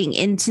inserting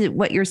into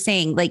what you're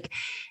saying, like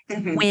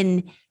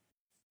when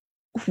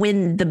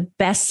the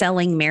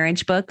best-selling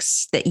marriage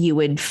books that you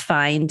would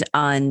find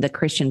on the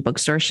Christian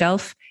bookstore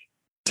shelf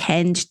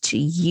tend to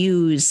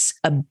use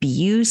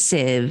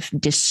abusive,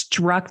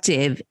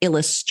 destructive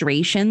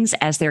illustrations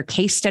as their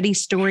case study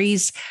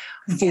stories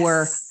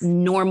for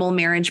normal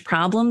marriage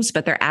problems,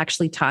 but they're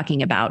actually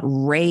talking about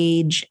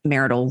rage,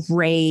 marital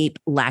rape,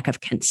 lack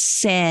of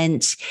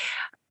consent,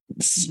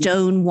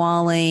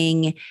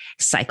 stonewalling,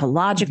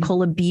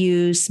 psychological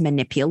abuse,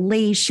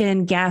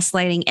 manipulation,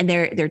 gaslighting. And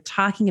they're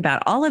talking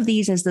about all of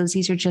these as those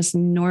these are just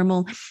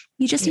normal.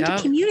 You just need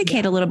to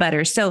communicate a little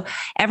better. So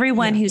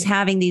everyone who's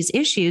having these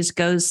issues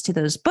goes to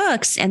those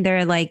books and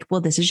they're like,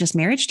 well, this is just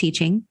marriage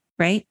teaching,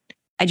 right?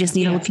 I just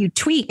need a few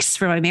tweaks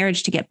for my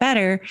marriage to get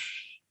better.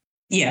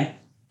 Yeah.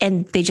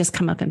 And they just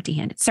come up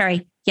empty-handed.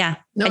 Sorry. Yeah.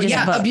 No,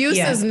 abuse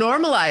is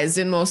normalized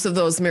in most of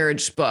those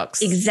marriage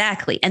books.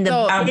 Exactly. And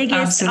the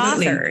biggest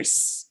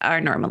authors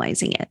are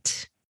normalizing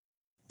it.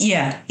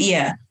 Yeah.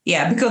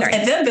 Because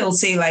and then they'll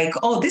say like,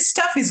 oh, this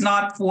stuff is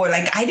not for,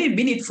 like, I didn't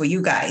mean it for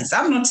you guys.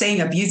 I'm not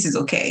saying abuse is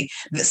okay.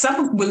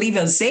 Some will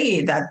even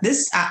say that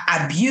this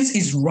abuse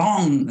is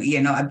wrong.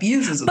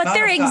 Abuse is. But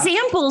their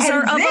examples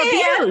are of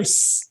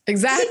abuse.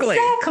 Exactly.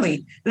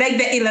 Like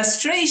the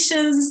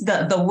illustrations,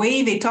 the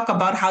way they talk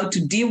about how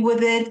to deal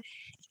with it.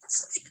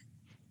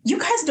 You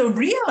guys don't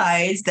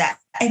realize that.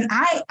 And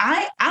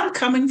I'm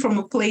coming from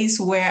a place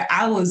where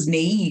I was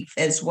naive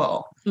as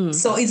well.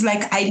 So it's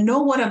like, I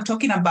know what I'm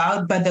talking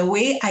about, but the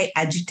way I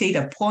agitate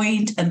a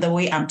point and the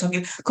way I'm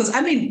talking, because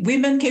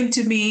women came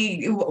to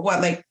me,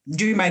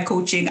 during my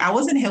coaching, I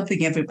wasn't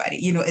helping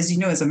everybody,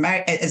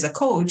 as a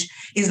coach,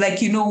 is like,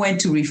 when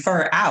to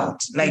refer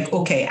out. Like,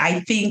 okay, I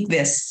think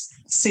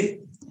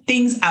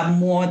things are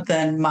more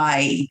than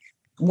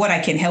what I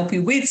can help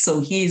you with. So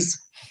here's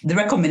the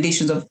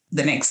recommendations of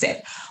the next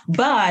step.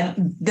 But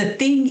the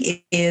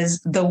thing is,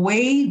 the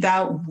way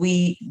that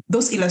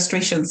those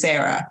illustrations,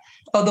 Sarah,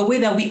 or the way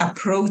that we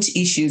approach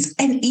issues,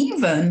 and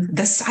even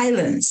the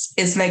silence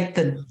is like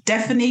the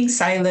deafening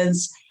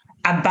silence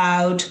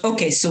about,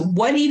 okay, so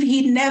what if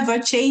he never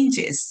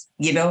changes?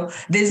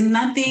 There's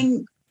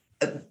nothing.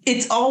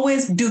 It's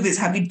always do this.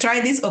 Have you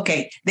tried this?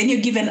 Okay. Then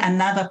you're given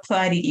another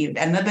platitude,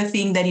 another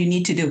thing that you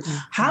need to do.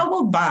 How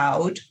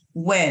about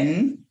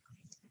when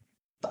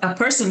a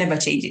person never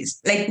changes?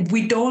 Like,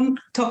 we don't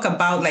talk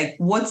about like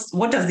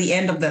what does the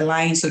end of the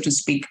line, so to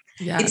speak.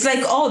 Yes. It's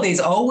like, oh,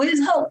 there's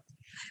always hope.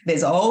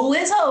 There's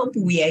always hope.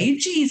 We are in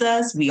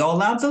Jesus. We all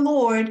love the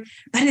Lord.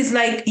 But it's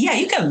like, yeah,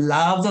 you can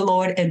love the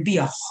Lord and be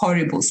a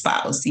horrible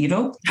spouse,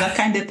 that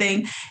kind of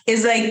thing.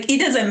 It's like, it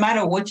doesn't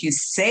matter what you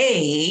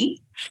say.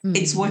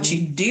 It's what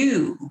you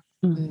do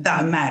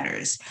that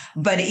matters.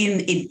 But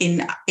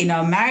in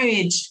our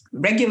marriage,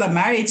 regular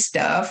marriage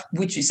stuff,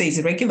 which you say is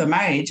a regular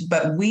marriage,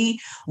 but we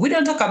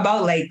don't talk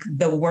about like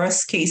the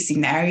worst case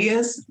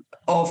scenarios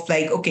of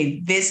like,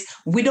 okay,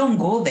 we don't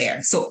go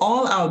there. So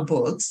all our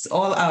books,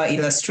 all our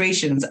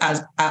illustrations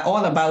are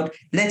all about,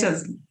 let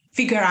us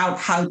figure out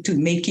how to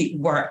make it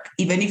work.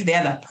 Even if the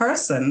other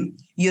person,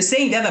 you're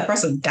saying the other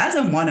person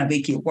doesn't want to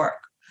make it work.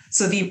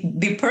 So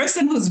the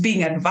person who's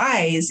being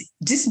advised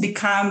just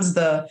becomes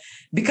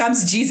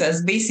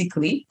Jesus,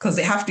 basically, because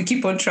they have to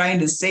keep on trying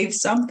to save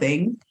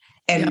something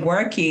and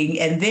working,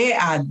 and they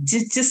are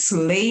just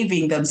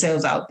slaving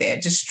themselves out there,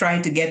 just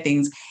trying to get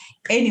things.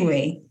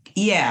 Anyway,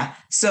 yeah.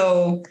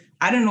 So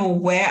I don't know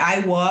where I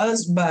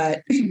was,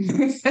 but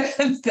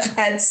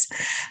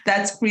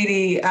that's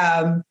pretty.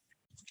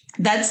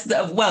 That's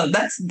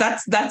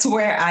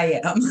where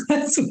I am.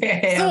 That's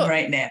where I am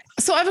right now.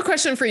 So I have a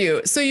question for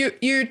you. So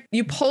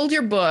you pulled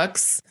your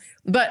books,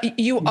 but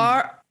you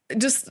are,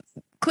 just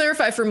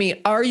clarify for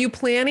me, are you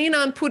planning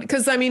on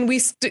because I mean,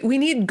 we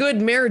need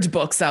good marriage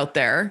books out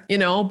there,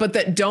 but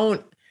that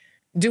don't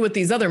do what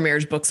these other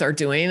marriage books are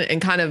doing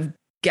and kind of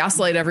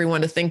gaslight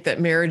everyone to think that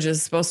marriage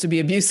is supposed to be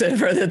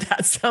abusive or that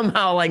that's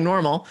somehow like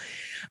normal.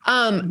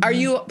 Are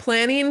you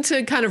planning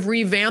to kind of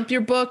revamp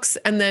your books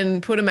and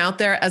then put them out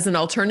there as an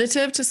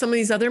alternative to some of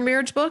these other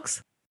marriage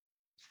books?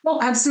 Oh,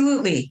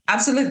 absolutely.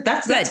 Absolutely.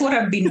 That's what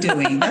I've been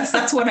doing.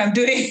 That's what I'm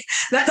doing.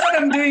 That's what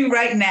I'm doing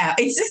right now.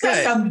 It's just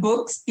that some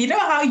books, you know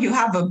how you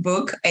have a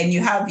book and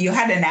you had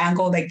an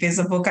angle, like there's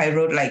a book I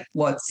wrote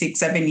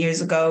 6-7 years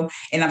ago,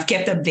 and I've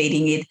kept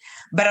updating it.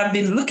 But I've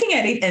been looking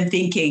at it and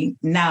thinking,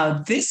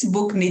 now this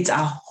book needs a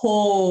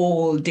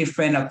whole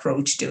different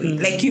approach to it.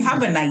 Like you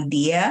have an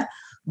idea,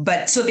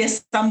 but so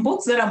there's some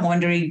books that I'm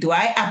wondering, do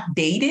I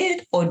update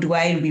it or do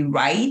I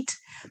rewrite?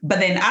 But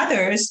then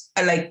others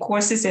are like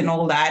courses and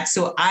all that.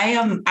 So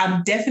I'm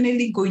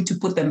definitely going to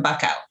put them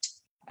back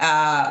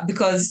out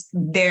because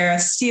there are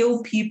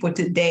still people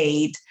to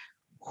date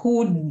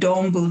who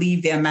don't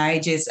believe their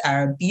marriages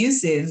are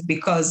abusive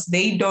because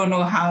they don't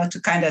know how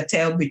to kind of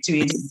tell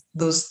between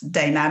those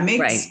dynamics.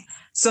 Right.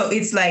 So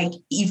it's like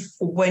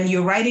when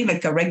you're writing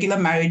like a regular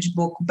marriage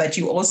book, but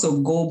you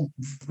also go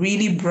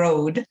really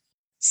broad,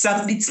 so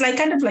it's like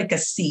kind of like a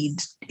seed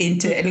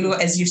into,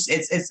 as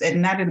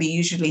Natalie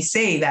usually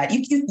say, that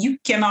you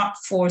cannot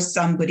force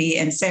somebody,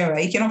 and Sarah,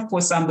 you cannot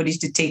force somebody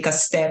to take a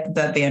step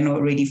that they are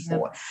not ready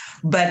for.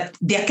 But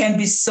there can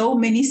be so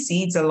many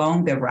seeds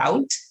along the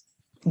route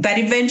that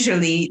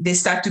eventually they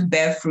start to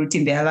bear fruit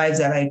in their lives.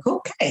 They're like,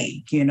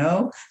 okay,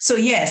 So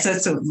yes,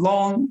 that's a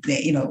long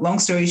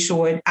story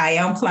short, I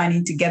am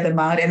planning to get them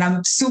out, and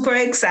I'm super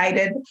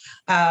excited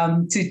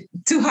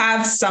to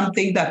have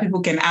something that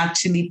people can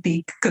actually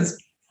pick, because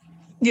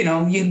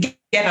you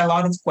get a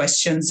lot of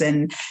questions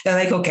and they're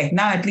like, okay,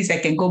 now at least I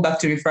can go back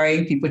to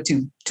referring people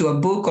to a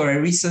book or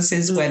a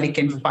resources where they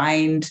can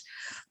find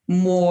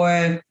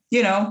more,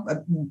 a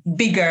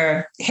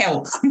bigger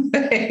help.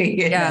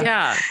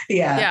 Yeah.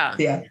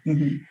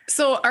 Mm-hmm.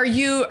 So are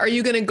you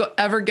going to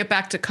ever get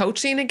back to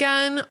coaching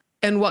again?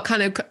 And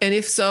and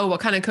if so,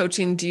 what kind of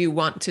coaching do you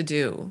want to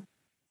do?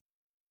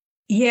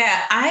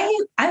 Yeah, I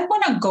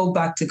want to go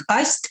back to,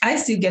 I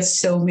still get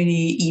so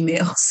many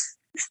emails.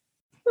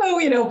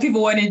 So,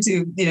 people wanting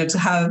to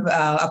have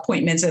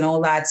appointments and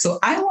all that. So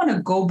I want to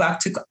go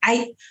back to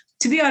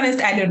be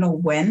honest, I don't know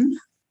when,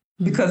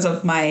 because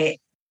of my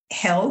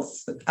health,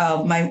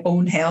 my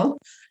own health.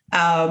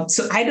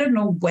 So I don't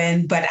know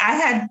when, but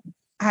I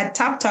had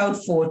tapped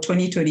out for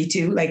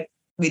 2022.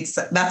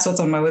 That's what's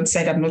on my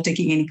website. I'm not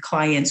taking any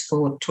clients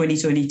for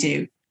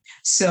 2022.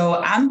 So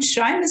I'm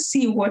trying to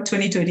see what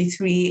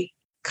 2023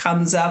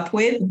 comes up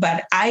with,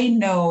 but I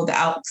know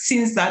that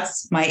since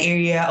that's my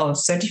area of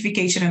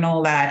certification and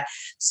all that,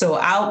 so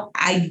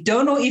I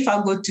don't know if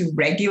I'll go to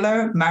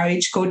regular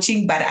marriage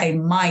coaching, but I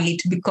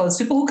might, because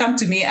people who come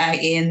to me are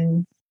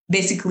in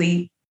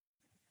basically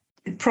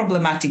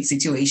problematic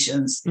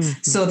situations.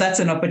 Mm-hmm. So that's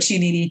an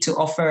opportunity to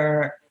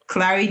offer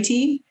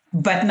clarity,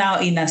 but now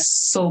in a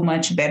so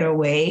much better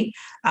way.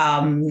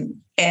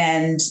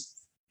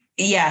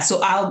 So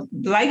I'll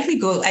likely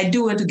go. I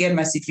do want to get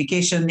my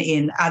certification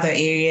in other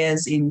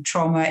areas, in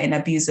trauma and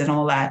abuse and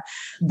all that.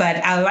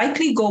 But I'll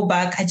likely go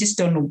back. I just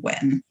don't know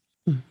when.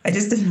 I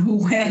just don't know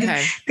when,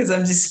 because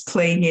I'm just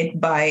playing it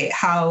by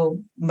how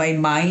my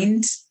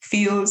mind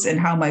feels and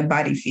how my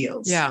body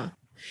feels. Yeah.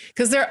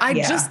 Because I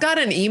just got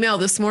an email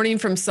this morning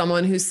from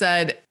someone who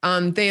said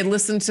they had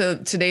listened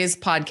to today's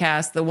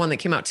podcast, the one that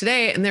came out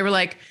today, and they were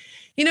like,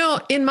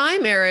 in my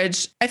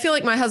marriage, I feel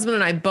like my husband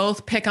and I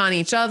both pick on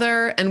each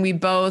other and we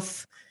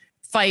both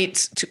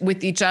fight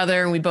with each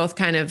other, and we both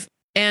kind of,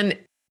 and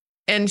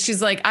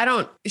she's like, I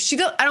don't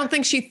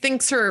think she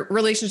thinks her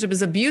relationship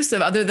is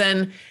abusive, other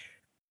than,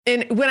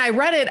 and when I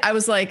read it, I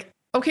was like,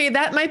 okay,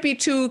 that might be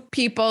two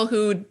people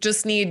who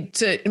just need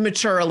to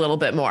mature a little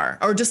bit more,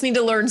 or just need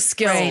to learn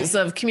skills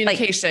of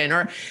communication,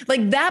 or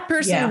like that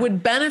person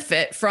would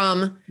benefit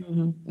from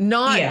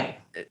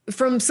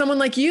from someone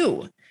like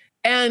you.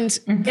 And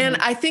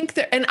I think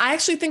and I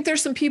actually think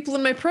there's some people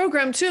in my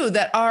program too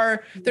that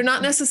they're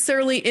not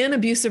necessarily in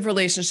abusive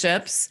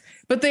relationships,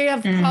 but they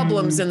have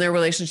problems in their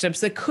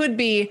relationships that could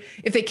be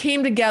if they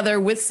came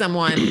together with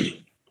someone.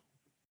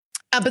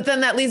 But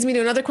then that leads me to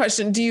another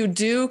question. Do you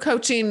do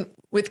coaching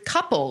with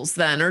couples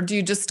then, or do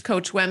you just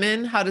coach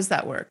women? How does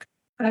that work?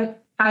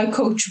 I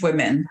coach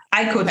women.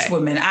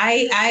 Women.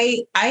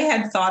 I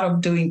had thought of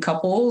doing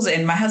couples,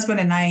 and my husband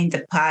and I in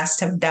the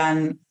past have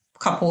done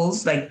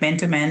couples, like men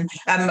to men.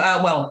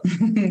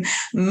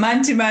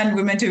 Man to man,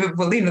 women to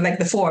women, like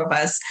the four of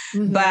us.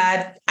 Mm-hmm.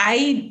 But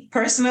I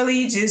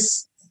personally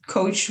just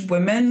coach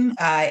women.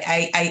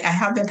 I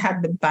haven't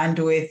had the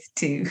bandwidth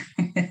to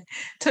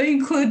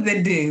include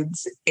the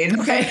dudes in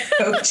my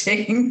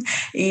coaching.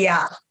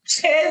 Yeah.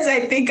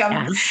 I think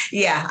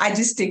I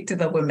just stick to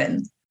the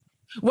women.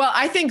 Well,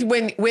 I think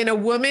when a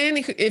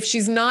woman, if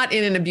she's not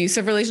in an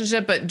abusive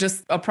relationship, but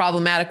just a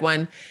problematic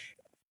one,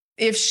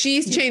 if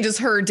she changes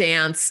her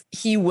dance,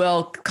 he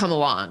will come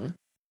along.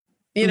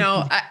 You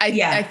know,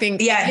 I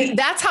think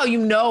that's how you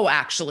know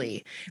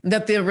actually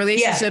that the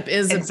relationship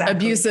is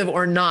abusive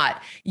or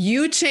not.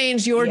 You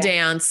change your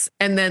dance,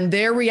 and then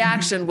their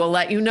reaction will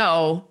let you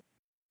know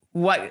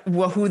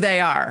who they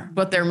are,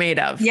 what they're made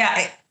of.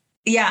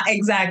 Yeah,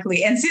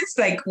 exactly. And since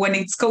like when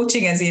it's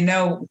coaching, as you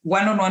know,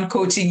 one-on-one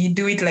coaching, you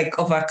do it like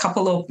over a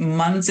couple of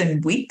months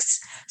and weeks.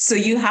 So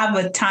you have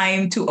a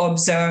time to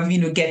observe,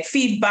 get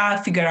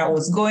feedback, figure out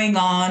what's going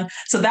on.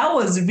 So that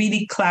was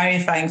really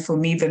clarifying for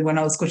me even when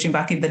I was coaching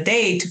back in the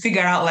day to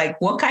figure out like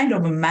what kind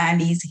of a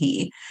man is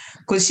he?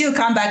 Because she'll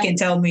come back and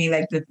tell me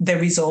like the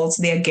results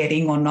they're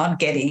getting or not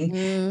getting.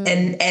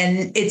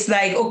 And it's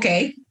like,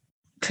 okay,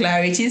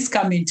 clarity is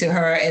coming to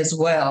her as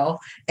well.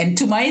 And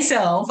to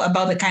myself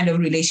about the kind of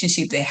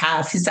relationship they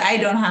have. Because I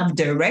don't have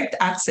direct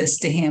access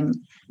to him,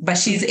 but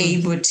she's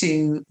able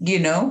to,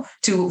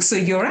 so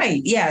you're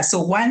right. Yeah.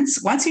 So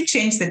once you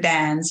change the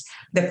dance,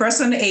 the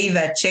person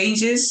either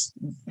changes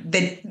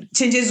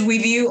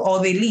with you or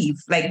they leave.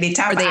 Like they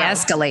tap out. Or they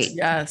escalate.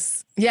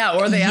 Yes. Yeah.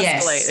 Or they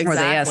escalate. Exactly. Or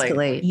they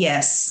escalate.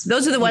 Yes.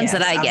 Those are the ones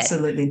that I get.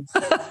 Absolutely.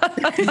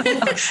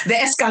 The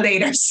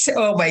escalators.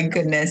 Oh my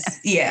goodness.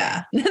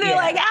 Yeah. They're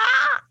like,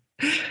 ah.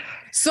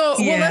 So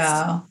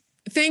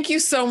thank you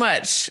so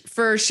much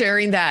for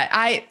sharing that.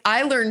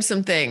 I learned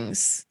some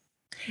things.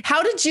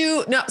 How did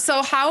you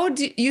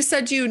you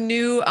said you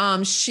knew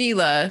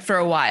Sheila for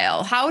a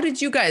while. How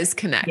did you guys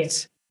connect?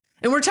 Yes.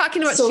 And we're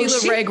talking about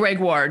Sheila Reg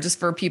Ward, just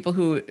for people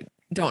who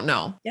don't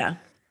know. Yeah.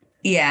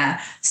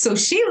 Yeah. So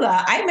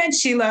I met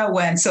Sheila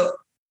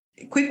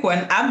quick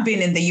one. I've been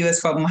in the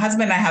US my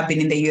husband and I have been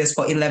in the US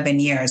for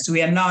 11 years.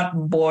 We are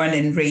not born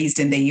and raised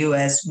in the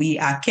US. We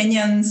are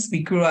Kenyans.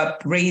 We grew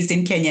up raised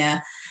in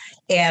Kenya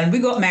and we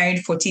got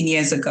married 14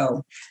 years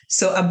ago.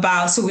 So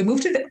we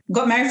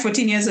got married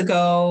 14 years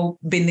ago,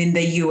 been in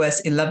the US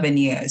 11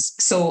 years.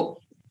 So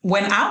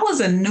when I was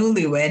a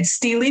newlywed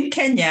still in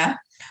Kenya,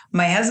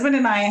 my husband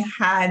and I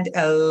had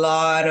a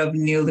lot of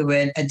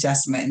newlywed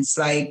adjustments.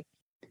 Like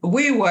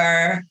we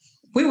were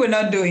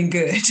not doing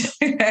good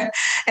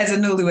as a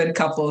newlywed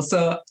couple.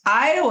 So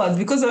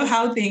because of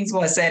how things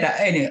were set up,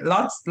 anyway,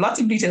 lots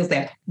of details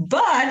there.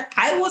 But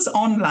I was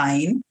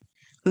online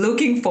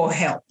looking for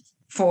help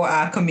for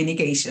our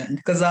communication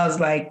because I was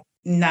like,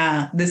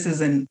 nah, this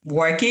isn't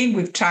working.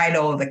 We've tried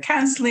all the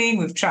counseling.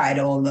 We've tried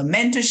all the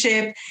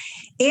mentorship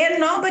and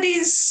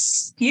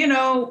nobody's,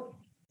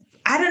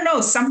 I don't know,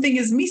 something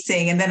is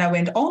missing. And then I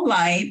went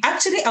online.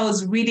 Actually, I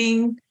was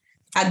reading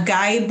a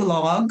guy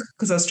blog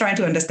because I was trying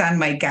to understand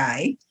my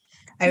guy.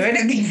 I read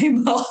a guy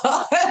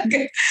blog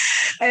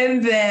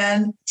and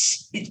then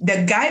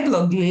the guy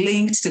blog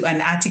linked to an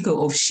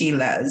article of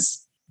Sheila's.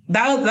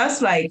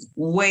 That's like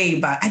way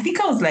back. I think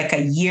I was like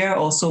a year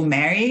or so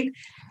married.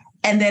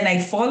 And then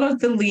I followed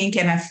the link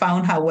and I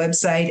found her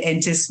website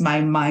and just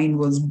my mind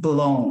was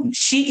blown.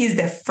 She is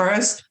the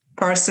first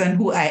person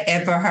who I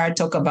ever heard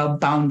talk about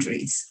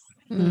boundaries.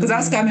 Because I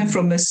was coming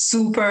from a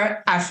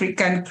super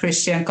African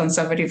Christian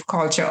conservative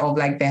culture of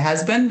like the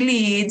husband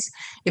leads.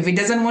 If he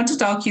doesn't want to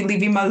talk, you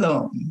leave him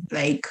alone.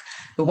 Like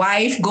the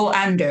wife go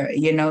under,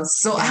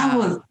 So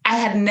I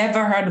had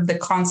never heard of the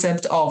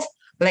concept of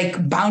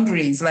like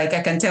boundaries. Like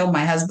I can tell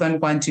my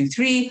husband 1, 2,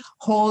 3,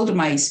 hold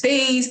my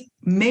space,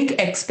 make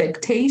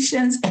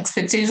expectations.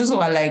 Expectations were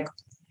like,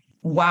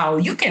 wow,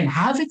 you can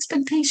have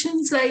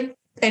expectations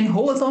and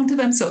hold on to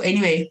them. So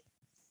anyway,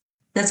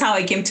 that's how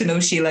I came to know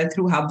Sheila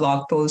through her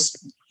blog post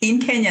in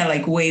Kenya,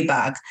 like way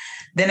back.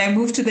 Then I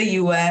moved to the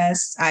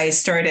US.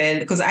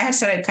 Because I had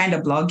started kind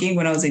of blogging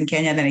when I was in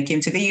Kenya. Then I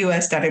came to the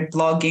US, started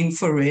blogging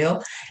for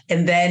real.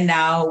 And then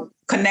now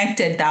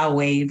connected that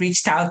way,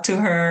 reached out to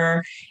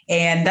her.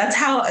 And that's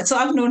so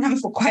I've known her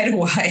for quite a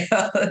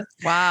while.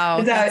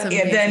 Wow. That's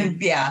amazing.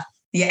 Yeah.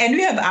 And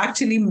we have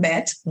actually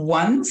met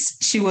once.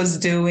 She was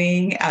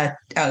doing a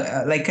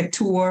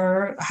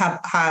tour,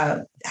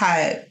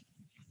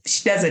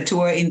 she does a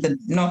tour in the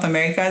North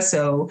America.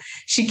 So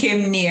she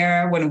came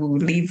near when we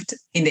lived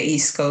in the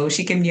East Coast.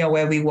 She came near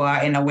where we were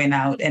and I went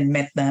out and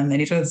met them and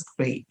it was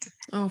great.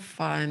 Oh,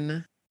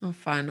 fun. Well,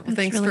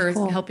 thanks really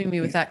for helping me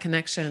with that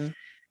connection.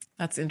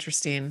 That's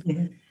interesting.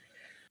 Yeah.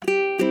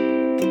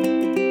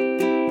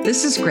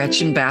 This is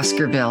Gretchen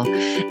Baskerville,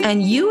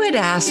 and you had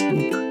asked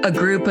a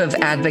group of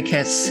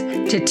advocates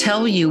to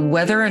tell you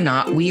whether or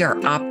not we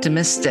are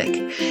optimistic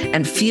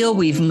and feel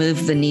we've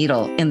moved the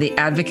needle in the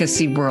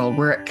advocacy world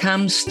where it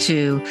comes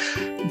to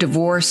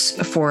divorce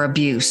for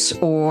abuse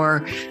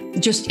or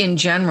just in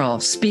general,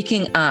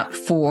 speaking up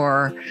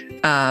for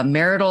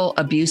marital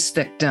abuse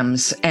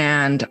victims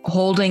and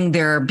holding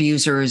their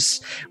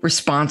abusers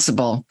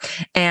responsible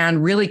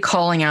and really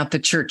calling out the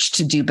church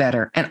to do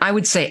better. And I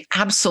would say,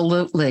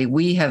 absolutely,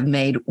 we have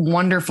made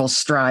wonderful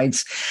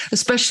strides,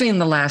 especially in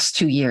the last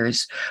 2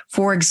 years.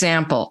 For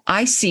example,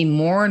 I see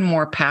more and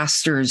more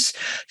pastors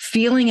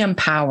feeling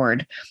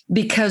empowered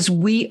because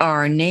we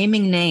are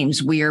naming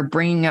names. We are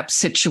bringing up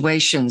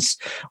situations.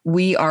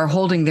 We are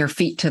holding their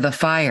feet to the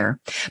fire.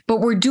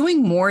 But we're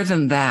doing more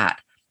than that.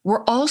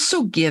 We're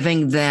also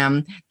giving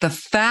them the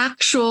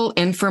factual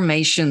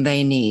information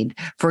they need.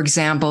 For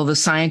example, the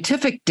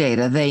scientific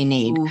data they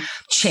need,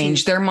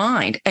 change their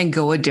mind and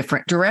go a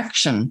different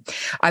direction.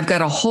 I've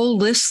got a whole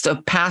list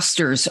of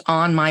pastors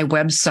on my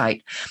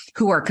website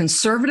who are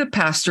conservative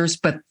pastors,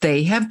 but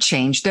they have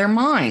changed their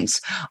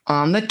minds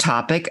on the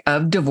topic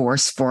of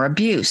divorce for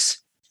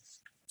abuse.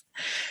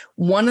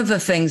 One of the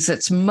things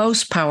that's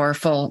most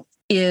powerful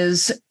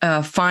is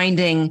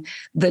finding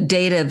the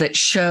data that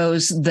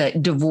shows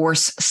that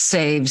divorce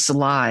saves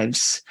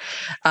lives.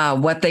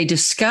 What they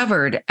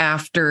discovered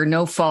after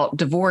no-fault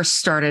divorce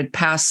started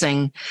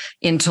passing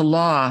into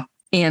law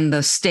in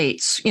the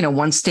states,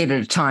 one state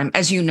at a time.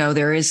 As you know,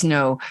 there is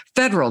no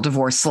federal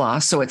divorce law,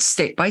 so it's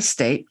state by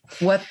state.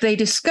 What they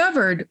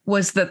discovered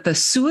was that the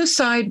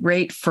suicide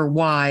rate for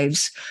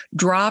wives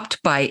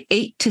dropped by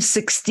 8 to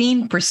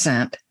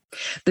 16%.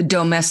 The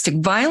domestic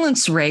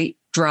violence rate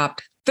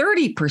dropped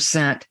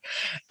 30%,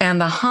 and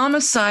the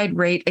homicide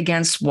rate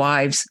against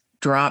wives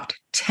dropped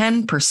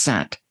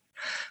 10%.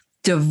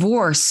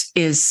 Divorce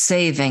is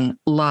saving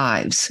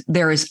lives.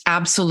 There is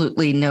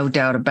absolutely no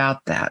doubt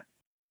about that.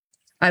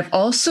 I've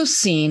also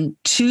seen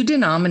 2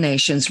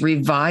 denominations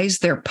revise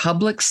their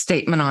public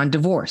statement on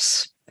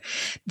divorce.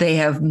 They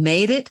have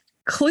made it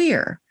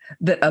clear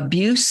that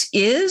abuse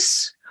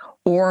is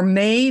or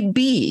may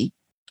be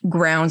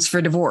grounds for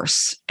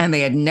divorce, and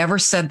they had never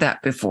said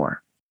that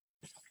before.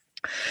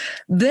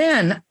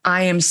 Then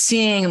I am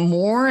seeing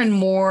more and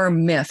more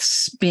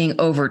myths being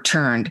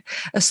overturned,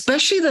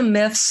 especially the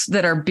myths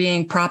that are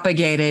being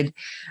propagated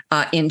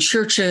in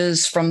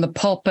churches from the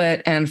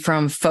pulpit and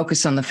from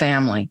Focus on the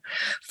Family.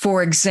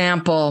 For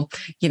example,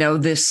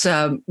 this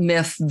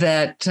myth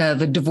that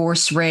the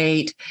divorce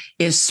rate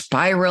is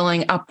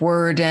spiraling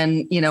upward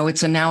and,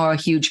 it's now a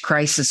huge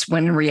crisis,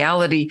 when in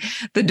reality,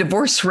 the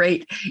divorce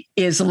rate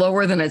is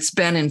lower than it's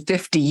been in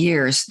 50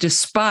 years,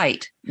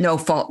 despite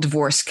no-fault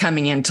divorce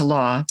coming into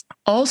law.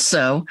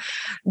 Also,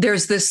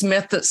 there's this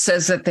myth that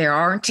says that there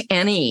aren't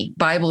any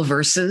Bible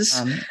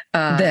verses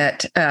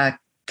that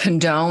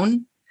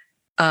condone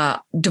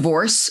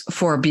divorce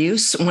for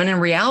abuse, when in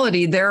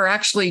reality, there are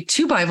actually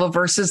 2 Bible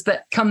verses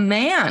that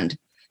command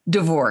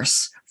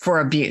divorce for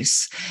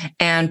abuse.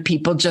 And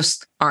people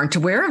just aren't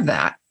aware of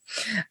that.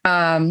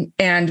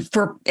 And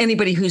for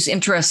anybody who's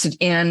interested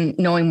in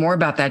knowing more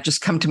about that,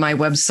 just come to my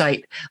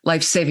website,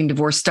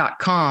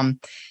 lifesavingdivorce.com.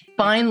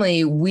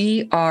 Finally,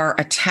 we are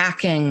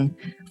attacking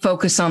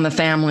Focus on the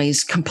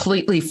Family's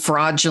completely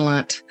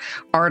fraudulent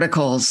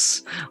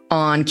articles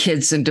on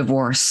kids and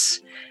divorce.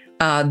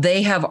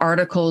 They have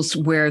articles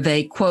where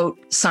they quote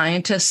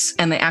scientists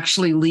and they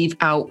actually leave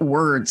out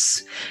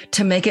words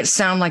to make it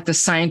sound like the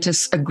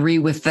scientists agree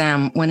with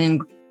them, when in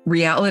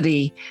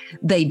reality,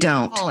 they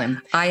don't.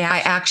 I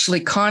actually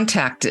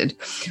contacted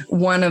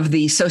one of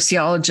the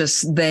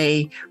sociologists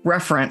they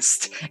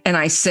referenced, and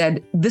I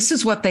said, this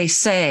is what they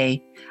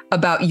say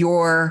about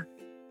your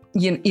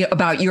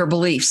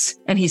beliefs.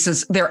 And he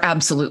says, they're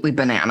absolutely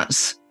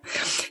bananas.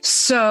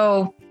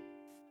 So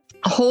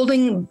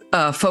holding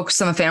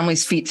Focus on the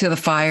Family's feet to the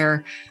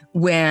fire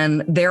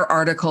when their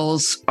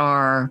articles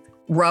are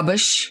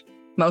rubbish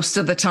most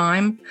of the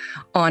time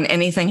on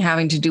anything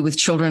having to do with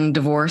children and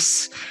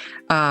divorce.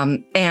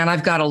 And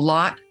I've got a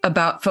lot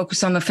about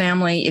Focus on the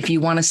Family. If you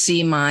want to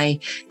see my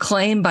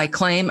claim by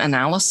claim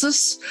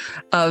analysis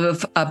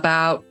of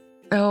about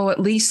at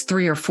least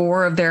 3 or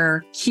 4 of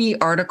their key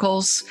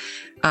articles,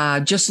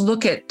 just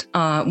look at,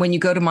 when you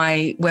go to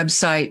my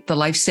website,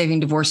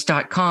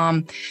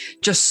 thelifesavingdivorce.com,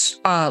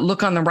 just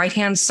look on the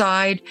right-hand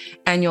side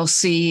and you'll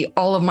see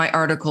all of my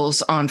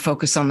articles on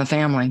Focus on the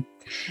Family.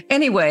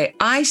 Anyway,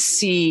 I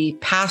see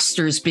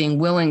pastors being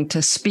willing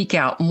to speak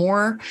out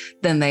more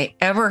than they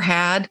ever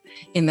had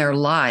in their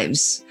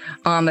lives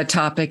on the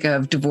topic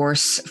of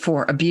divorce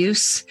for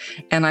abuse.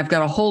 And I've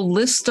got a whole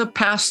list of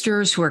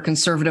pastors who are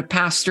conservative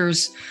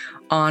pastors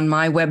on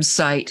my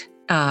website,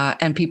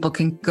 and people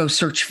can go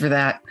search for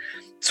that.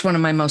 It's one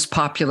of my most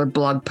popular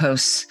blog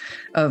posts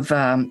of,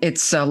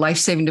 it's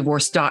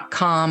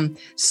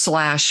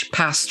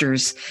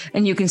lifesavingdivorce.com/pastors.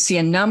 And you can see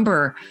a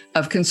number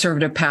of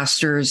conservative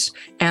pastors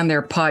and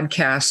their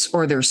podcasts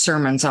or their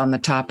sermons on the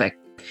topic.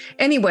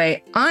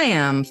 Anyway, I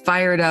am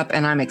fired up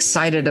and I'm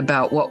excited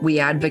about what we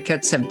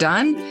advocates have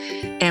done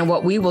and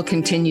what we will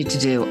continue to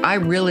do. I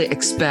really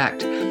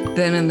expect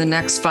that in the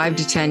next 5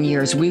 to 10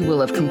 years, we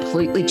will have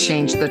completely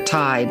changed the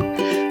tide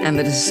and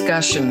the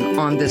discussion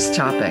on this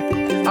topic.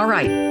 All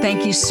right.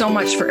 Thank you so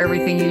much for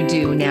everything you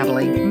do,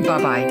 Natalie.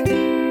 Bye-bye.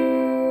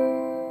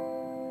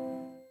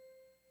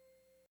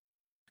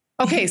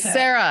 Okay,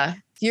 Sarah.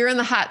 you're in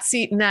the hot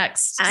seat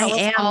next. Tell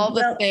us all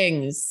the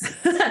things.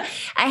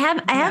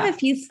 I have a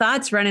few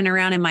thoughts running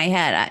around in my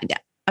head.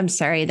 I'm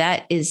sorry,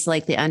 that is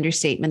like the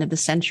understatement of the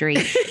century.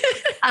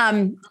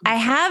 I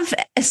have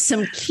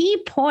some key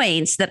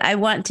points that I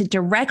want to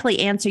directly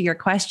answer your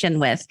question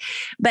with,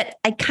 but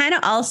I kind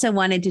of also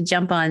wanted to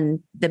jump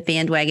on the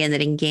bandwagon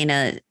that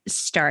Ngena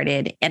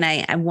started. And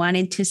I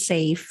wanted to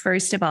say,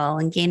 first of all,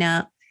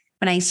 Ngena,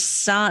 when I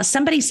saw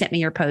somebody sent me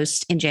your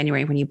post in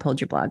January when you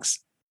pulled your blogs,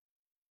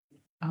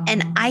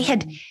 and I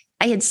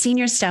had seen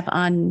your stuff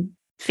on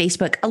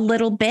Facebook a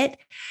little bit,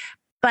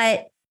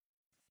 but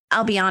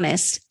I'll be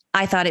honest,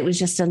 I thought it was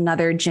just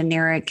another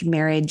generic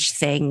marriage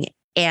thing.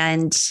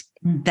 And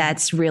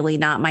that's really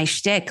not my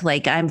shtick.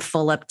 Like, I'm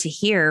full up to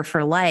here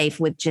for life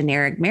with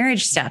generic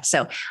marriage stuff.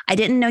 So I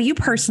didn't know you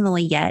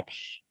personally yet.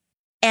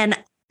 And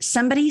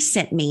somebody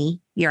sent me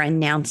your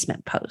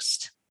announcement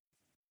post.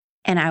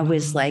 And I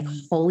was like,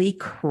 holy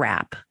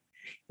crap,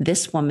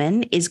 this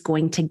woman is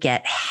going to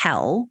get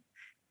hell,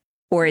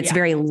 or it's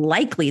very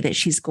likely that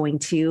she's going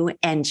to,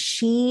 and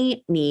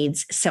she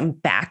needs some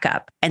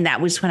backup. And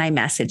that was when I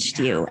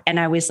messaged you. And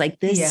I was like,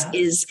 this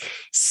is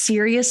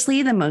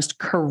seriously the most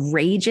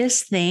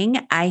courageous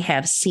thing I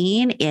have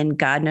seen in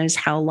God knows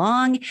how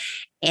long.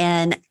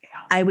 And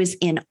I was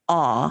in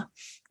awe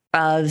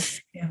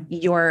of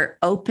your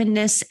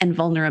openness and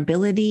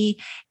vulnerability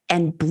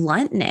and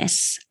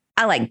bluntness.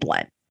 I like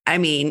blunt. I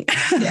mean,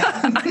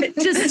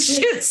 just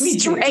shoot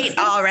straight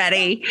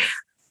already.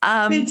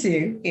 Me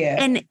too.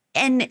 Yeah.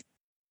 And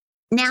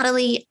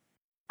Natalie,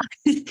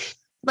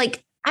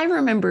 like, I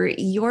remember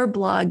your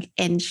blog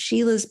and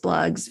Sheila's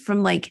blogs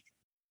from like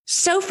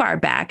so far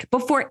back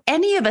before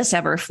any of us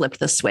ever flipped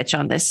the switch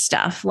on this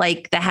stuff,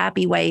 like the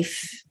Happy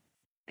Wife,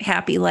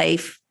 Happy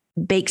Life,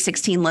 bake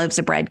 16 loaves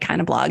of bread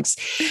kind of blogs.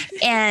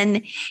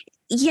 And,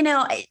 you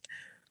know,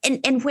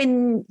 and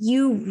when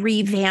you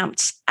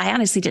revamped, I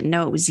honestly didn't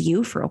know it was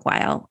you for a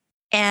while.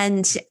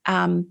 And,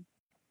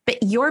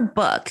 but your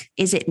book,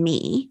 Is It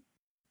Me?,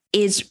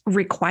 is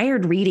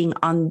required reading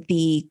on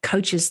the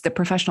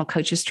professional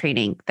coaches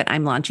training that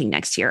I'm launching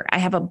next year. I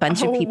have a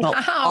bunch of people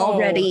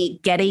already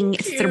getting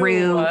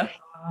through.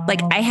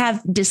 Like, I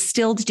have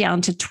distilled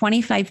down to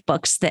 25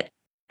 books that,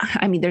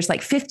 I mean, there's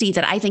like 50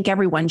 that I think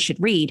everyone should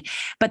read,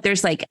 but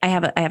there's like, I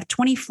have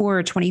 24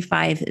 or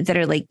 25 that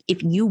are like,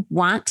 if you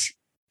want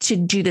to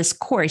do this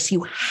course,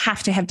 you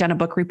have to have done a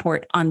book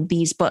report on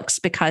these books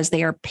because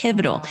they are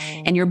pivotal.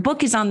 And your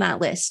book is on that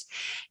list.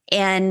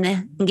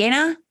 And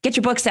Ngena, get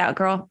your books out,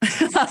 girl.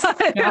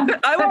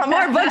 I want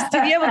more books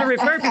to be able to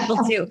refer people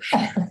to.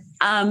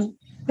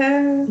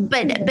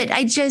 But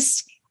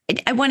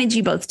I wanted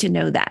you both to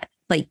know that.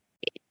 Like,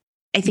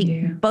 I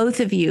think both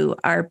of you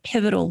are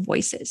pivotal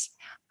voices.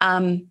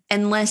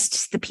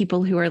 Unless the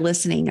people who are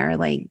listening are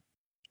like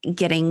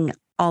getting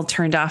all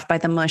turned off by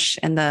the mush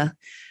and the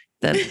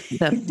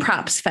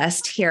props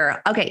fest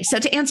here. Okay. So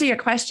to answer your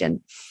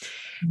question,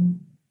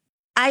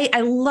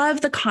 I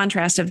love the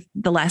contrast of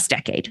the last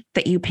decade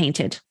that you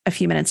painted a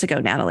few minutes ago,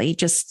 Natalie,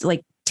 just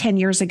like 10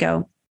 years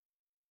ago.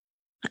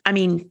 I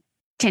mean,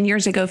 10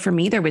 years ago for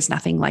me, there was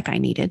nothing like I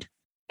needed.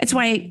 It's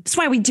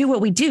why we do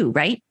what we do,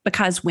 right?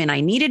 Because when I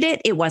needed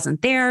it, it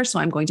wasn't there. So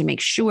I'm going to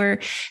make sure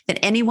that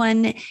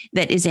anyone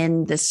that is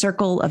in the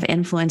circle of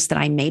influence that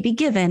I may be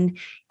given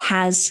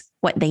has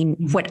what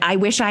I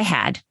wish I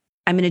had.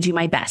 I'm going to do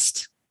my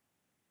best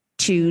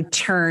to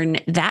turn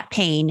that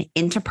pain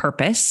into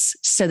purpose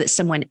so that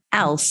someone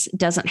else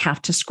doesn't have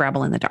to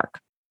scrabble in the dark.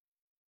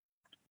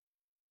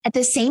 At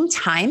the same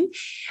time,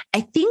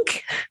 I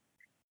think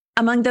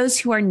among those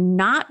who are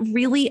not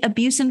really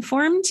abuse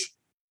informed,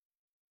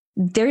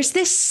 there's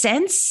this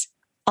sense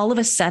all of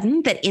a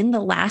sudden that in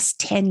the last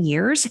 10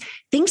 years,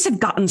 things have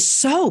gotten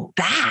so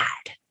bad.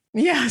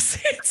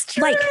 Yes, it's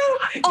true. Like,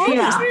 all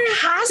these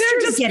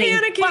pastors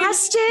getting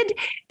busted.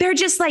 They're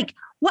just like,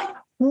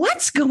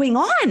 what's going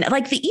on?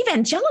 Like, the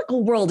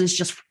evangelical world is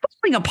just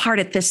falling apart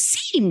at the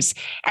seams.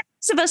 And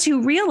those of us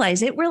who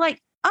realize it, we're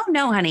like, oh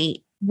no,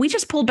 honey, we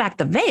just pulled back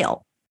the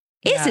veil.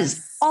 This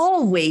has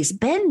always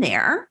been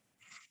there.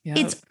 Yep.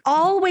 It's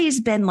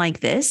always been like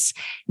this.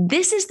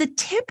 This is the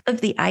tip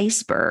of the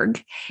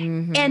iceberg.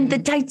 Mm-hmm. And the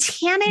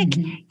Titanic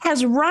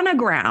has run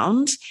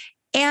aground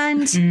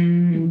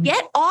and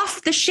get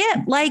off the ship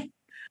like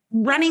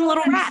running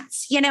little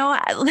rats, you know,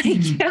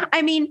 like,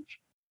 I mean,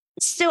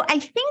 so I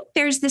think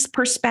there's this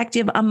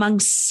perspective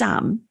among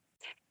some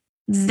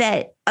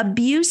that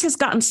abuse has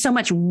gotten so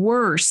much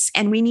worse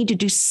and we need to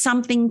do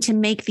something to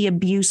make the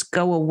abuse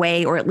go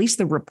away, or at least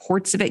the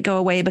reports of it go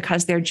away,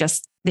 because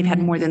they've had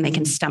more than they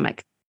can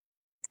stomach.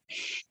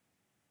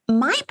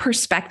 My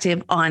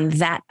perspective on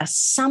that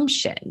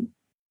assumption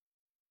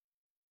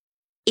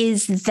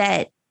is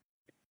that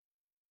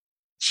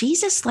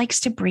Jesus likes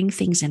to bring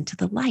things into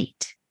the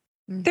light.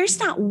 There's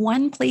not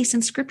one place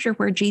in scripture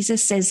where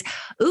Jesus says,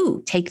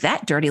 ooh, take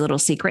that dirty little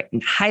secret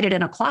and hide it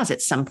in a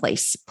closet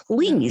someplace.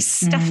 Please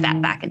stuff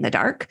that back in the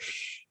dark.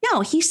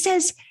 No, he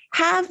says,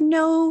 have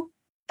no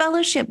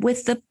fellowship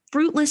with the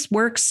fruitless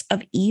works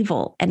of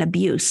evil and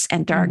abuse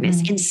and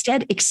darkness. Mm-hmm.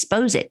 Instead,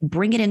 expose it,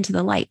 bring it into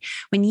the light.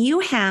 When you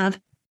have,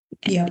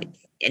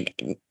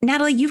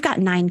 Natalie, you've got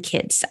 9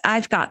 kids.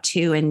 I've got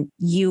 2, and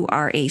you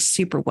are a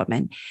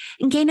superwoman.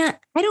 And Gaina,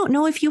 I don't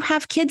know if you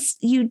have kids.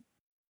 You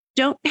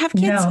don't have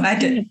kids? No, I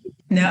don't.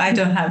 No, I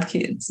don't have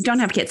kids. Don't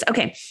have kids.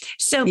 Okay.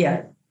 So,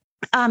 yeah.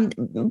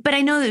 But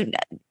I know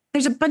that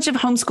there's a bunch of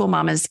homeschool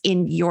mamas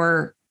in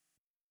your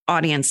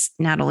audience,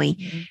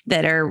 Natalie,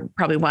 that are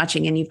probably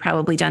watching, and you've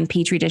probably done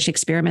Petri dish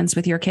experiments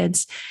with your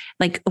kids.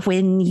 Like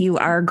when you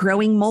are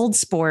growing mold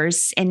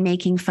spores and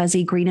making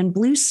fuzzy green and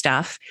blue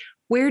stuff,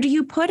 where do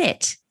you put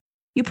it?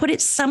 You put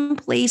it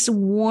someplace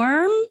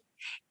warm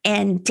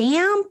and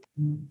damp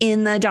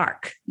in the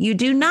dark. You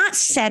do not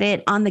set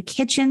it on the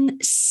kitchen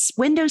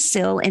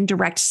windowsill in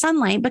direct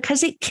sunlight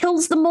because it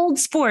kills the mold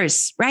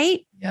spores,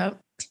 right? Yep.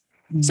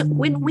 So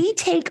when we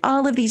take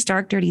all of these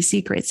dark, dirty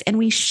secrets and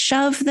we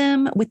shove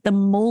them with the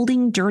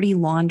molding, dirty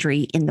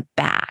laundry in the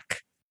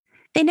back,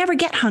 they never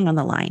get hung on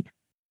the line.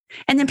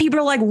 And then people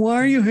are like, why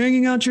are you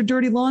hanging out your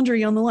dirty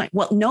laundry on the line?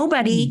 Well,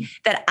 nobody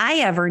that I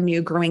ever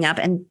knew growing up.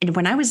 And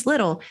when I was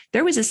little,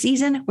 there was a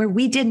season where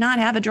we did not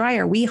have a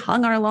dryer. We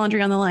hung our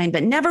laundry on the line,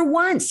 but never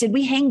once did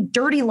we hang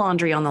dirty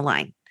laundry on the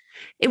line.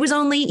 It was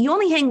you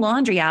only hang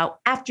laundry out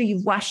after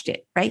you've washed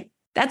it, right?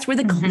 That's where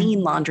the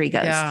clean laundry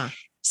goes. Yeah.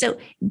 So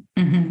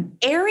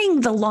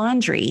airing the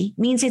laundry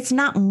means it's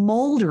not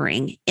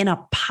moldering in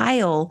a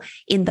pile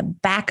in the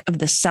back of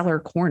the cellar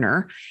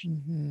corner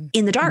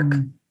in the dark.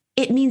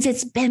 It means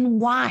it's been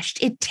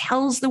washed. It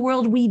tells the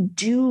world we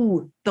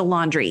do the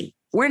laundry.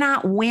 We're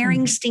not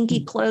wearing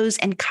stinky clothes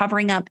and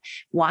covering up,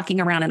 walking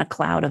around in a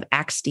cloud of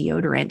Axe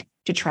deodorant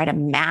to try to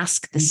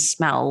mask the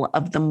smell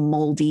of the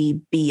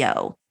moldy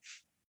BO.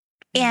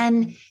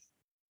 And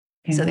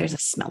so there's a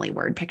smelly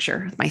word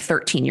picture my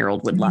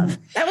 13-year-old would love.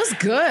 That was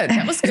good.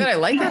 That was good. I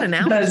like that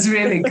analogy. That's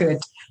really good.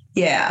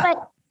 Yeah.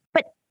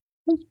 But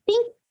I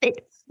think that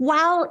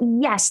while,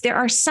 yes, there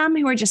are some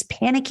who are just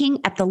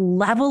panicking at the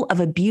level of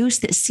abuse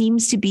that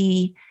seems to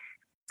be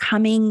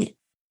coming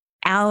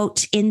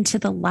out into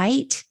the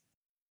light,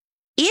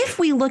 if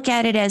we look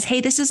at it as, hey,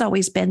 this has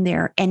always been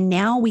there and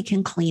now we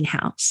can clean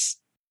house,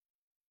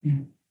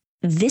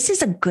 this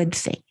is a good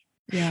thing.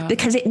 Yeah.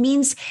 Because it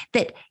means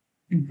that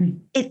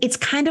it's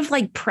kind of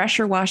like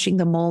pressure washing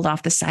the mold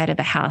off the side of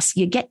a house.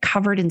 You get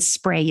covered in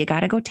spray. You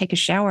got to go take a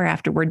shower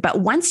afterward. But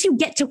once you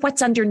get to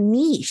what's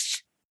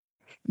underneath,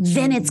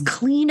 then it's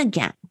clean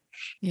again.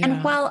 Yeah.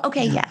 And while,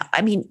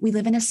 I mean, we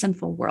live in a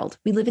sinful world.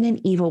 We live in an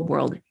evil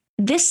world.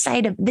 This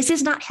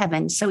is not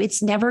heaven. So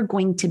it's never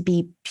going to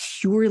be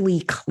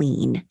purely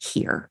clean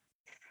here.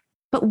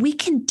 But we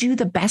can do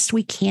the best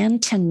we can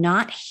to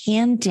not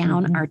hand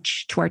down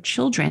to our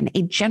children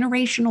a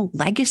generational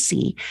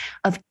legacy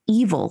of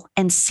evil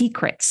and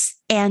secrets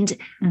and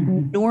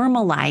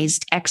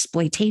normalized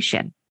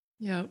exploitation.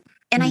 Yeah.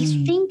 And I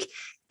think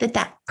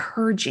that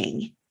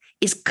purging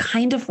is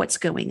kind of what's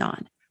going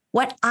on.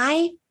 What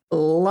I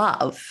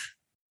love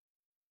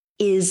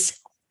is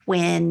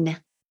when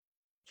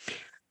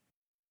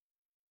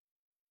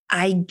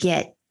I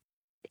get,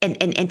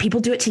 and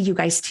people do it to you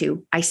guys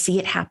too. I see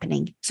it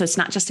happening. So it's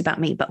not just about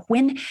me, but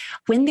when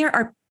there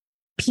are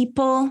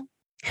people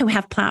who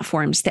have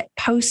platforms that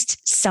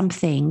post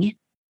something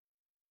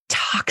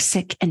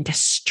toxic and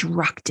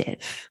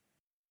destructive,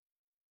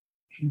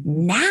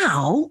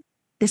 now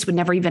this would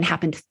never even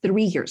happen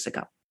 3 years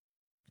ago,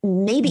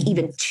 maybe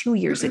even 2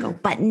 years ago.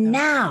 But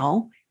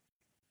now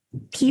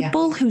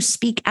people who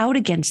speak out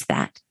against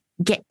that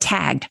get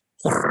tagged.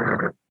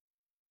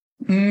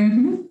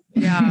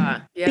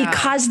 Yeah.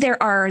 Because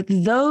there are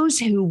those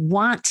who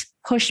want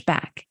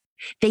pushback.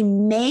 They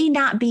may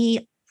not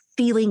be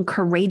feeling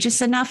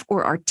courageous enough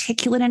or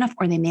articulate enough,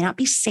 or they may not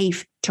be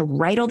safe to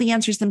write all the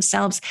answers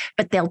themselves,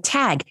 but they'll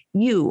tag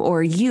you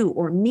or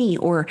me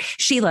or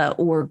Sheila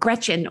or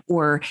Gretchen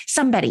or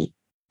somebody.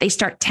 They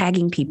start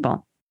tagging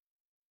people.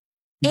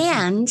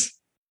 And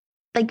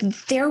like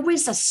there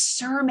was a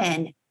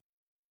sermon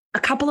a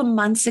couple of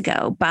months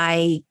ago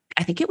by,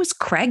 I think it was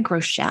Craig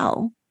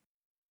Groeschel,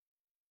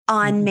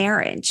 on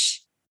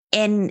marriage.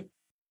 And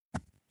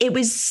it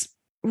was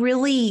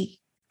really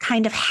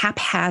kind of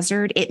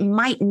haphazard. It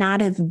might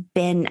not have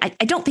been, I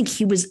don't think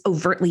he was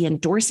overtly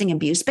endorsing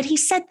abuse, but he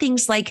said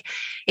things like,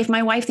 if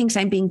my wife thinks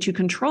I'm being too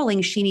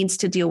controlling, she needs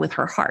to deal with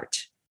her heart.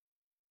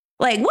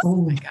 Like, what? Oh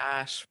my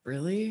gosh,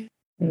 really?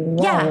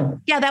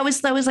 Wow. Yeah. That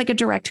was like a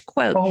direct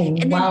quote. Oh,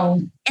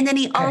 And then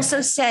he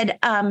also said,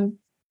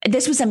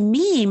 this was a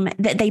meme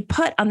that they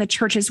put on the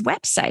church's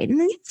website.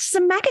 And it's a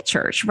mega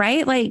church,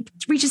 right? Like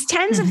it reaches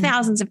tens of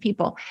thousands of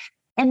people.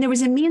 And there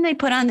was a meme they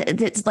put on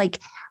that's like,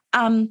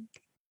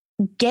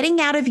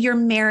 getting out of your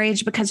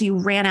marriage because you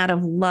ran out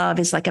of love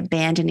is like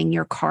abandoning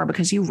your car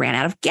because you ran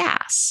out of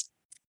gas.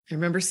 I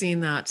remember seeing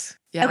that.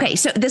 Yeah. Okay.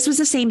 So this was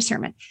the same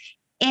sermon.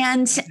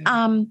 And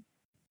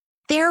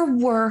there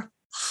were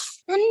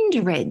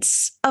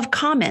hundreds of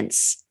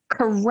comments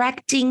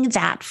correcting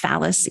that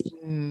fallacy.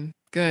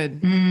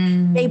 Good.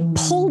 They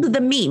pulled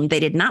the meme. They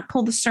did not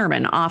pull the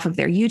sermon off of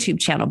their YouTube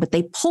channel, but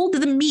they pulled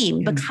the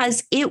meme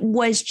because it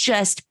was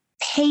just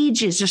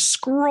pages, just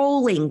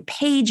scrolling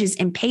pages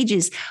and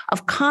pages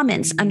of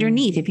comments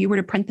underneath, if you were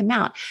to print them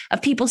out,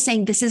 of people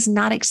saying this is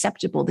not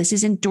acceptable. This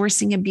is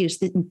endorsing abuse.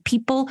 That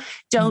people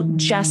don't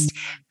just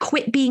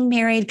quit being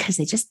married because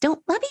they just don't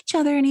love each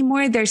other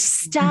anymore. There's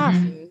stuff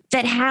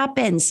that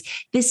happens.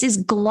 This is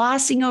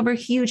glossing over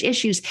huge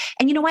issues.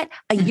 And you know what?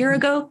 A year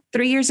ago,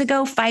 3 years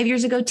ago, 5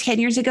 years ago, 10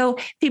 years ago,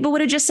 people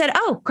would have just said,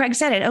 oh, Craig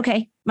said it.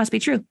 Okay. Must be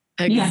true.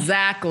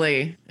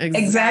 Exactly.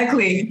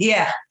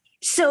 Yeah.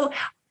 So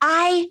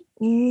I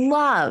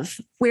love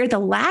where the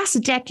last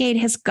decade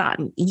has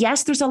gotten.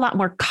 Yes, there's a lot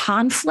more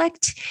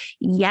conflict.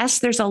 Yes,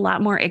 there's a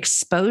lot more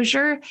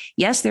exposure.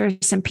 Yes, there are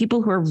some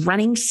people who are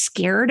running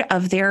scared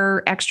of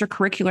their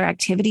extracurricular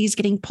activities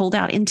getting pulled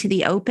out into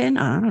the open.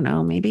 I don't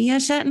know. Maybe you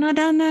shouldn't have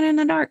done that in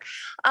the dark.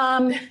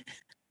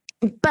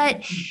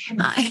 But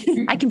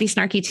I can be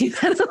snarky too.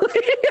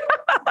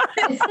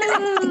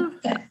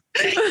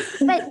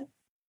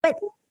 but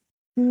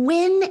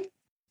when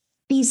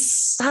these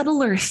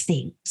subtler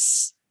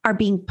things are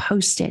being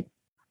posted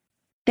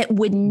that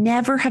would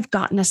never have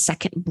gotten a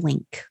second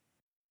blink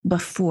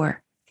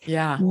before.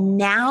 Yeah.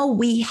 Now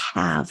we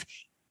have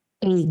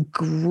a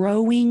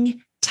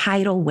growing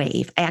tidal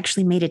wave. I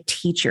actually made a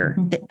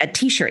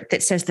t-shirt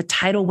that says the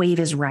tidal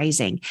wave is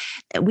rising.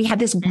 We have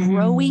this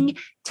growing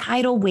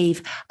tidal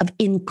wave of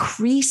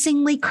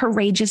increasingly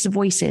courageous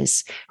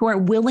voices who are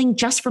willing,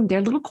 just from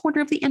their little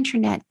corner of the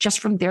internet, just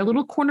from their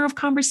little corner of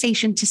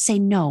conversation, to say,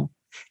 no,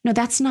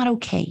 that's not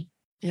okay.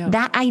 Yeah.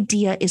 That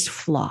idea is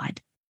flawed.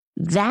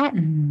 That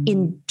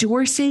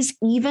endorses,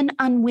 even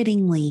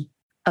unwittingly,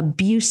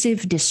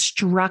 abusive,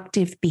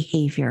 destructive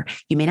behavior.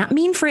 You may not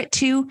mean for it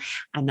to.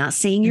 I'm not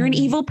saying you're an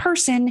evil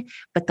person,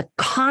 but the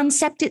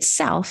concept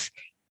itself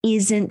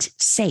isn't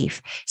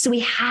safe. So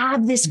we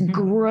have this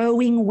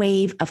growing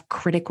wave of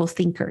critical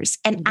thinkers.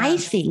 And I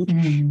think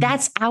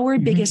that's our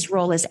biggest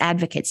role as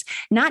advocates,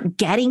 not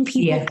getting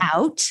people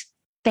out.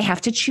 They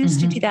have to choose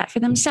to do that for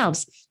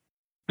themselves.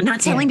 I'm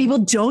not telling people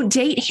don't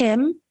date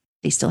him.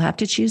 They still have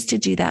to choose to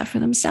do that for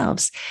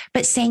themselves.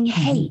 But saying,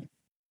 hey,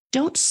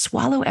 don't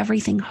swallow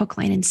everything hook,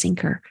 line, and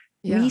sinker.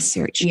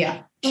 Research,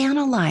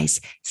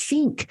 analyze,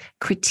 think,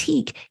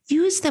 critique,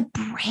 use the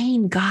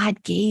brain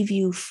God gave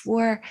you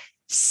for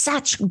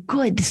such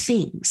good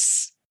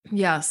things.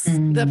 Yes.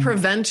 The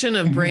prevention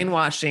of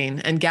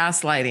brainwashing and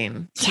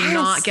gaslighting, to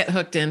not get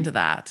hooked into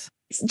that.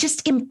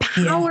 Just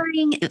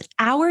empowering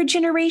our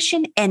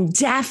generation and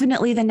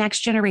definitely the next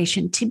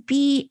generation to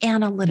be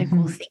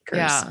analytical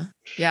thinkers.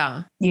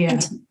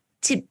 And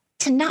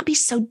to not be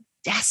so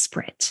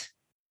desperate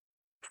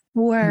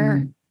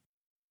for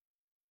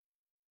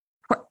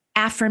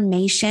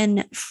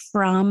affirmation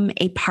from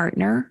a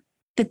partner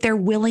that they're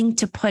willing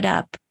to put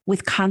up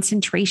with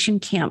concentration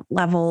camp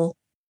level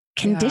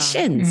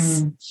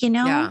conditions,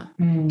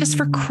 just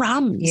for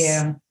crumbs.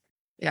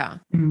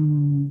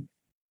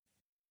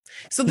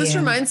 So this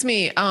reminds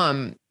me,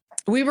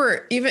 we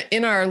were even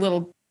in our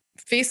little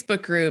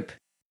Facebook group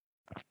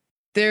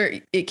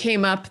there, it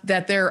came up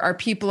that there are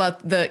people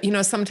out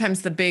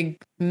sometimes the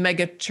big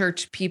mega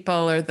church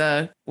people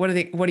or what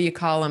do you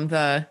call them?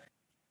 The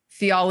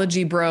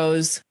theology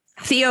bros.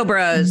 Theo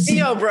bros.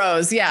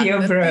 Yeah.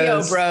 Theo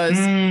bros.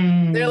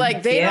 They're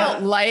like, they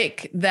don't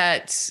like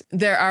that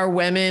there are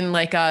women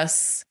like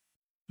us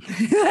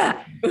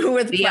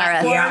with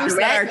platforms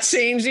that are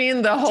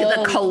changing the whole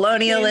the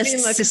colonialist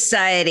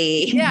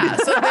society. Yeah.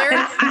 So they're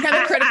kind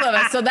of critical of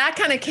us. So that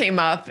kind of came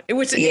up,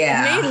 which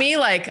made me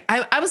like,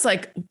 I was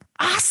like,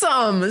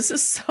 awesome. This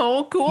is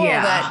so cool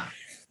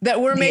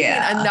that we're making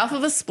enough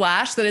of a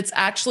splash that it's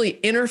actually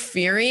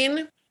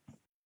interfering.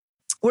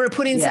 We're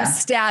putting some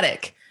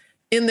static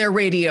in their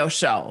radio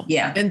show.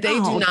 Yeah. And they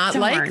do not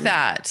like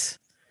that.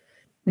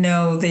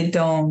 No, they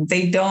don't.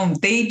 They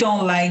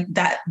don't like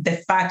that. The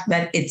fact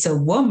that it's a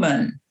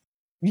woman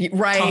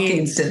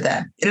talking to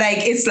them. Like,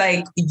 it's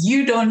like,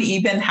 you don't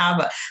even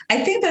have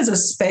I think there's a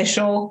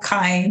special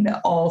kind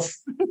of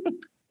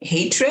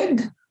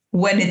hatred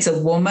when it's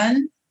a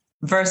woman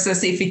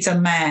versus if it's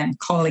a man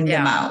calling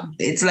them out.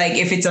 It's like,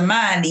 if it's a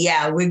man,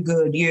 we're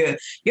good.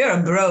 You're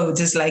a bro.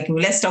 Just like,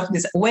 let's talk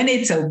this. When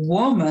it's a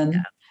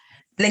woman,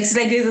 it's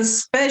like there's a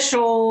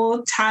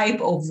special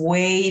type of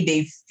way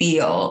they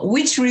feel,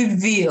 which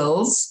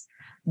reveals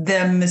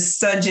the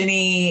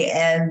misogyny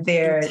and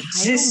their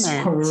just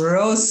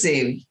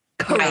corrosive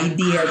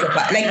ideas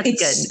about. Like,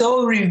 it's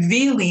so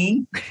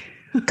revealing,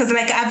 because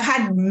like I've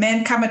had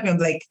men come at me, I'm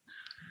like,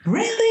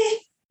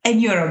 really?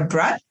 And you're a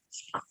brat?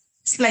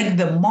 It's like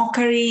the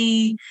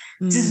mockery,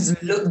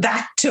 just look,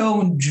 that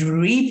tone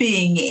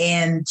dripping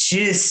and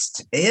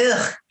just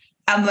ugh.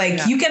 I'm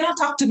like, you cannot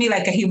talk to me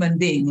like a human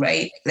being,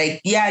 right? Like,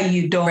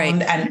 you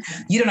don't, and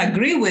you don't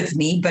agree with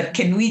me, but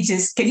can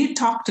you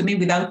talk to me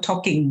without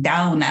talking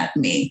down at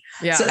me?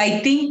 Yeah. So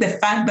I think the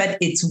fact that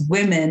it's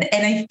women,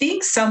 and I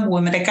think some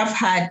women, like I've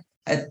had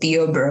a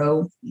Theo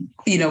bro,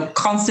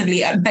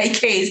 constantly at my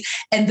case,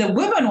 and the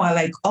women were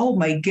like, oh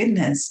my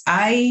goodness,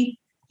 I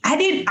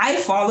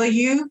follow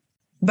you,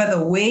 but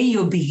the way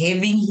you're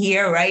behaving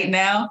here right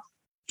now,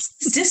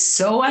 it's just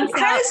so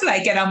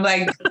unchristlike. And I'm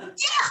like,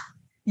 yeah,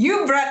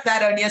 you brought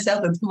that on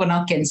yourself, and people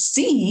now can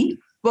see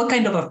what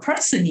kind of a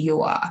person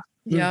you are.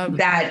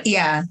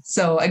 Yeah.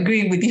 So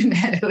agreeing with you,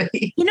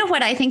 Natalie. You know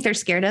what I think they're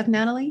scared of,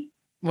 Natalie?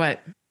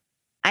 What?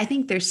 I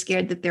think they're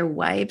scared that their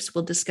wives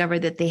will discover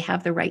that they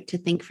have the right to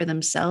think for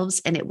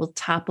themselves, and it will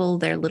topple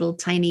their little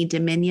tiny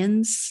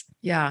dominions.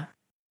 Yeah.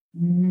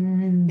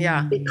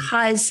 Yeah.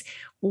 Because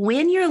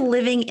when you're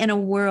living in a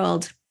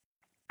world,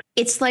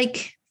 it's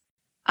like,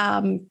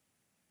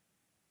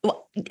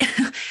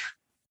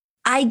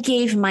 I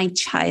gave my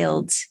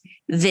child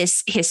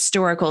this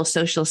historical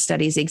social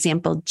studies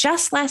example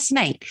just last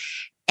night.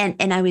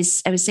 And I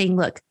was saying,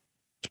 look,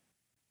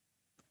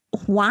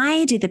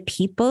 why do the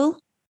people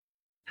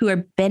who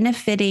are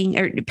benefiting,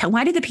 or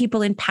why do the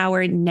people in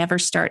power never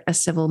start a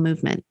civil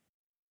movement?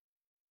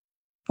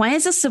 Why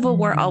is a civil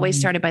war always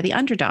started by the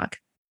underdog?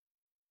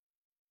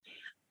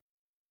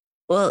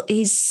 Well,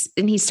 he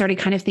started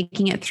kind of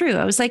thinking it through.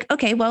 I was like,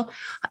 okay, well,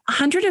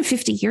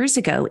 150 years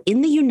ago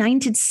in the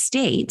United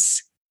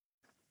States,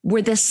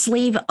 were the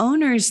slave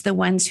owners the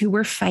ones who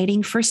were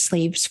fighting for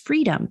slaves'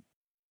 freedom?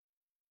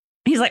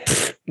 He's like,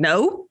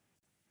 no.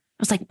 I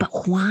was like,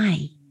 but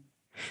why?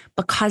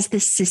 Because the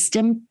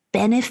system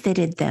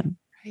benefited them.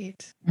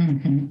 Right.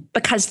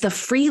 Because the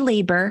free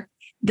labor,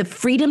 the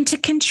freedom to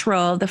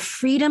control, the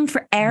freedom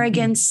for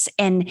arrogance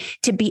and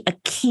to be a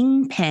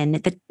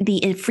kingpin,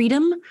 the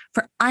freedom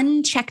for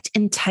unchecked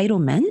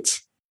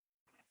entitlement,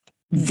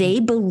 they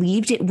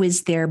believed it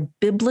was their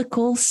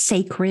biblical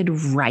sacred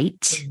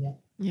right.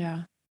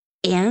 Yeah.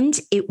 And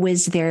it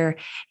was their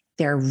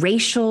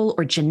racial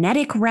or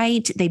genetic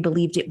right. They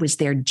believed it was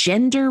their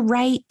gender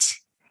right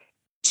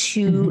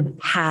to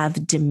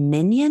have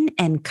dominion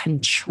and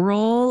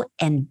control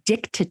and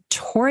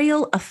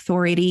dictatorial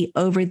authority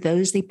over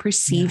those they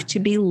perceived to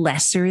be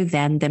lesser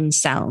than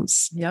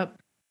themselves. Yep.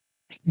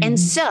 And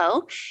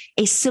so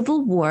a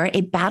civil war,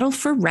 a battle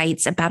for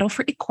rights, a battle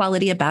for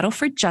equality, a battle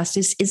for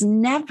justice is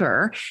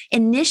never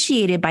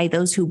initiated by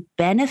those who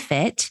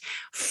benefit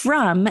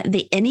from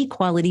the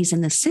inequalities in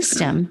the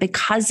system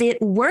because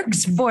it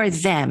works for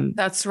them.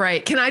 That's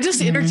right. Can I just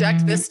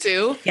interject this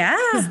too? Yeah.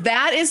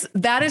 That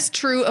is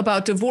true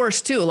about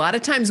divorce too. A lot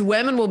of times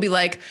women will be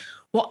like,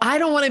 well, I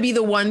don't want to be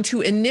the one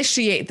to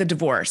initiate the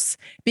divorce,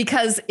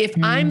 because if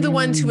I'm the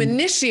one to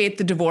initiate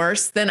the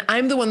divorce, then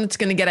I'm the one that's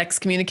going to get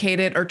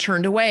excommunicated or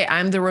turned away.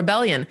 I'm the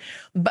rebellion,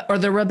 or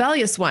the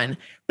rebellious one.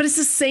 But it's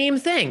the same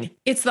thing.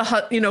 It's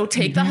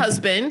take the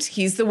husband.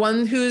 He's the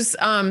one who's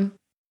the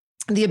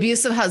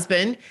abusive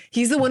husband.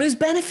 He's the one who's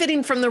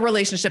benefiting from the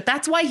relationship.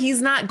 That's why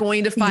he's not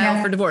going to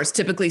file for divorce,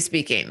 typically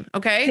speaking.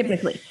 Okay.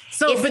 Typically.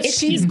 So, but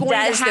she's going to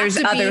have there's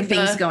to other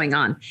things going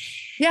on.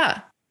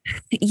 Yeah.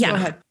 Yeah. Go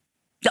ahead.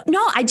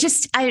 No,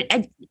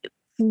 I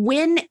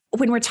when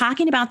we're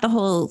talking about the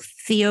whole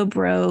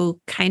Theobro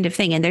kind of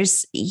thing, and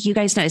there's, you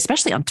guys know,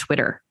 especially on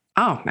Twitter,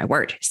 oh my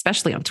word,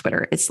 especially on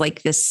Twitter, it's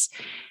like this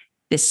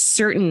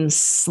certain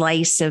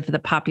slice of the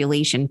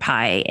population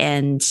pie,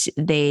 and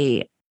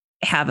they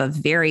have a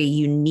very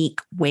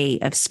unique way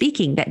of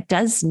speaking that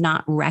does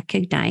not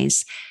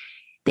recognize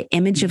the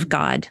image of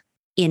God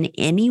in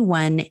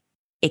anyone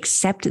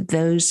except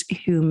those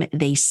whom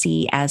they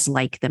see as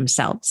like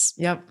themselves.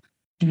 Yep.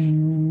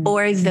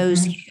 Or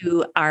those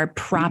who are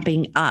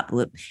propping up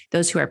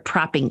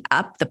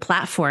the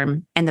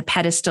platform and the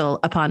pedestal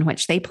upon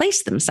which they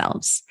place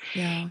themselves.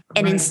 Yeah.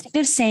 And instead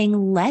of saying,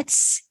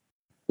 let's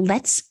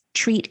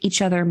treat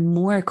each other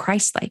more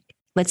Christ-like,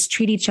 let's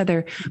treat each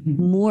other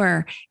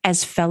more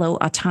as fellow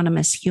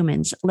autonomous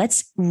humans.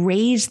 Let's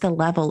raise the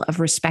level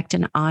of respect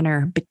and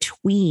honor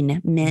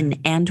between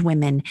men and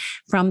women,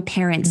 from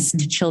parents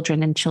to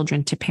children and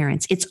children to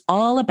parents. It's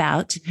all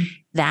about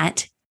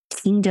that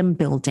kingdom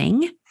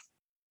building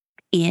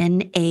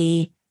in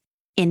a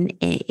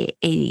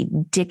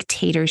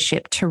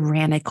dictatorship,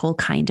 tyrannical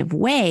kind of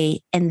way.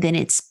 And then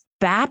it's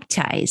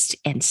baptized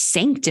and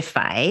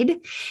sanctified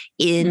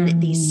in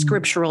these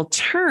scriptural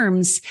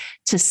terms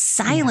to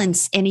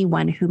silence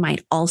anyone who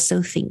might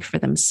also think for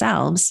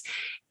themselves.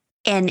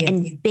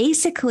 And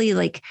basically,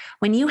 like,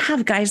 when you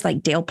have guys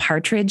like Dale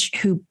Partridge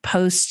who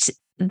post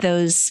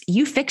those,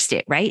 you fixed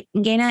it, right,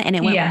 Gaina? And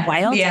it went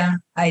wild. Yeah,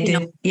 I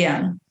did.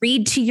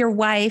 Read to your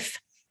wife,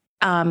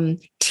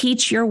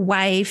 teach your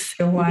wife,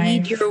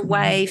 lead your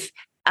wife.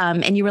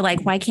 And you were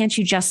like, why can't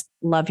you just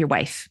love your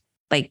wife?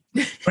 Like,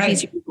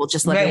 please, people,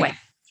 just love your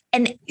wife.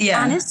 And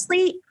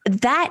honestly,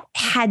 that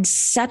had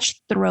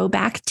such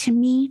throwback to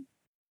me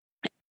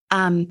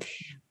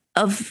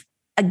of,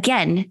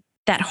 again,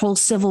 that whole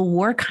Civil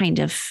War kind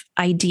of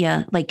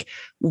idea. Like,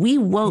 We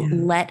won't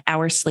let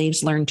our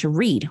slaves learn to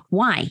read.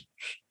 Why?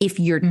 If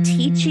you're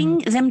teaching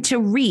them to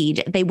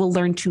read, they will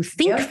learn to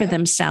think for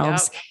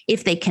themselves.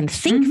 If they can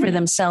think for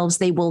themselves,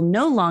 they will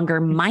no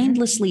longer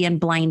mindlessly and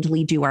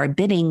blindly do our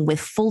bidding with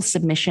full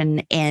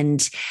submission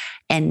and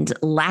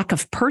lack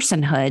of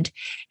personhood.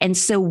 And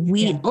so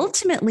we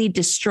ultimately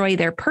destroy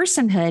their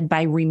personhood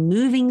by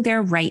removing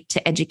their right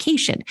to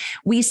education.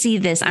 We see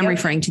this, I'm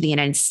referring to the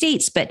United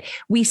States, but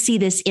we see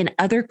this in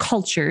other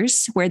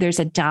cultures where there's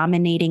a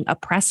dominating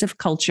oppressive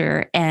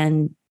culture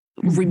and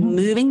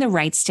removing the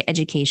rights to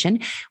education.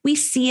 We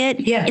see it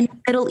in the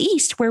Middle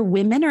East where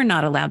women are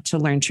not allowed to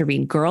learn to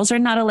read. Girls are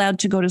not allowed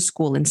to go to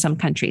school in some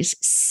countries.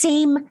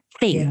 Same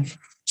thing. Yeah.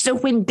 So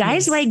when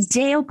guys like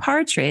Dale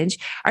Partridge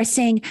are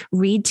saying,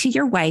 read to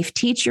your wife,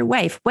 teach your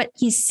wife, what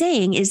he's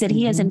saying is that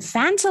he has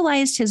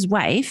infantilized his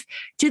wife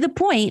to the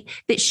point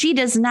that she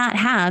does not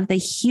have the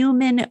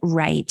human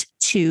right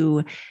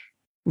to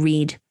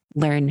read,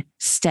 learn,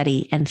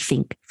 study, and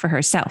think for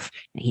herself.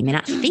 Now, he may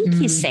not think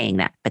he's saying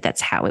that, but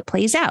that's how it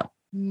plays out.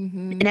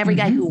 And every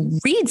guy who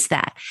reads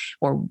that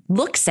or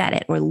looks at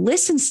it or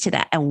listens to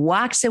that and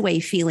walks away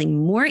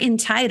feeling more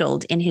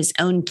entitled in his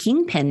own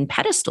kingpin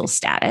pedestal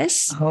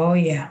status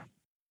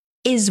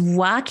is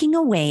walking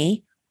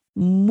away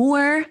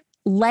more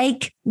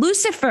like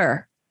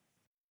Lucifer.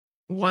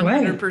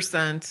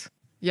 100%.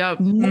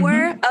 Yep.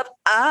 More of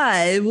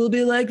I will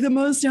be like the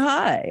Most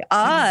High.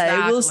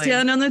 I will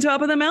stand on the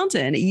top of the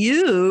mountain.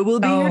 You will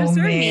be here to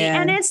serve me.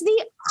 And it's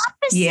the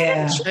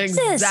opposite of Jesus.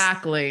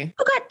 Exactly.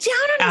 Who got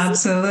down on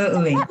his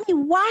knees. Let me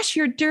wash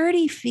your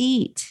dirty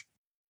feet.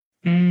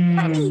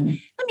 Let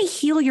me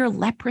heal your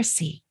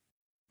leprosy.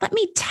 Let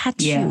me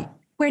touch you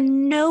where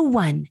no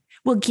one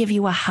will give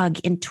you a hug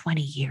in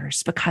 20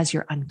 years because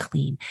you're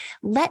unclean.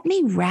 Let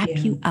me wrap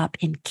you up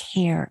in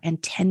care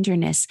and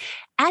tenderness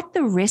at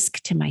the risk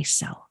to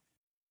myself.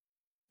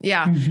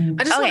 Yeah.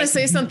 I just want to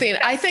say something.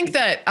 I think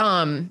that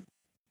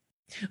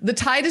the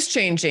tide is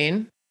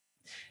changing.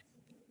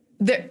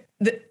 The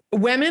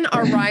women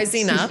are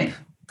rising up.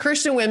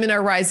 Christian women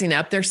are rising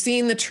up. They're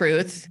seeing the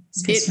truth.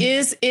 It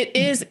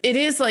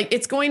is like,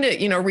 it's going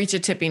to, reach a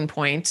tipping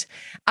point.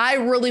 I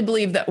really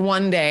believe that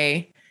one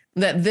day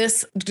that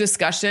this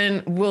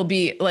discussion will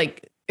be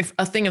like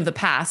a thing of the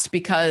past,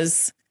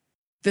 because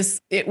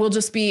it will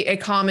just be a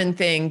common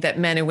thing that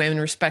men and women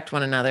respect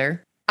one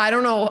another. I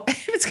don't know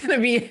if it's going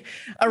to be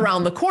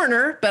around the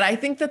corner, but I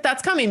think that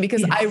that's coming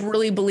because I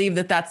really believe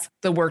that that's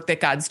the work that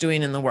God's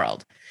doing in the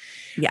world.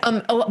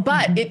 Yeah.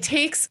 But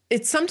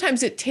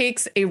sometimes it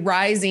takes a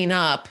rising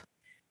up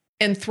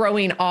and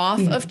throwing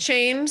off of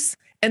chains,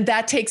 and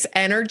that takes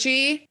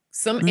energy,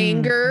 some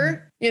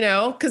anger,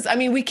 because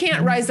we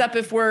can't rise up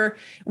if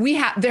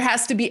there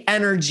has to be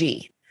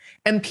energy,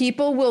 and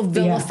people will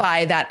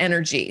vilify that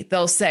energy.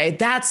 They'll say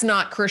that's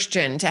not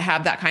Christian to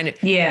have that kind of,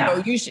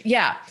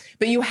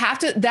 but you have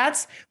to,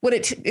 that's what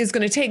it is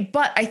going to take.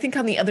 But I think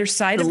on the other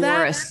side of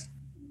that,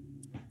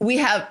 we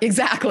have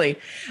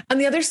on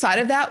the other side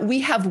of that, we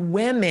have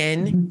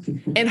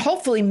women and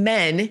hopefully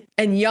men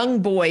and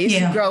young boys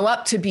who grow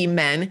up to be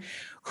men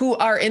who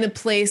are in a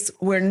place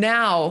where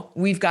now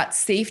we've got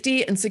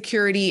safety and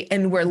security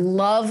and where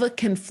love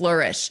can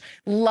flourish,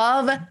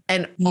 love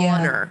and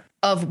honor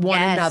of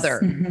one another,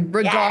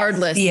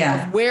 regardless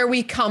of where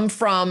we come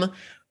from,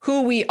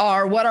 who we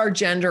are, what our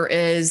gender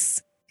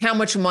is, how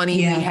much money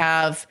we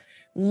have,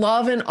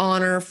 love and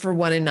honor for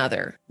one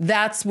another.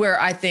 That's where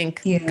I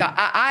think God,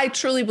 I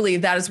truly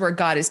believe that is where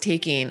God is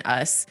taking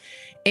us.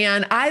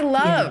 And I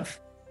love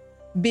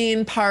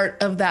being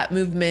part of that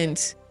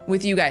movement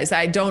with you guys.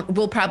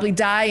 We'll probably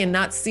die and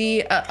not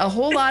see a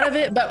whole lot of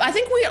it, but I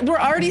think we're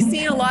already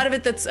seeing a lot of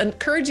it that's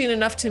encouraging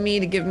enough to me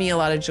to give me a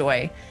lot of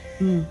joy.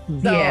 So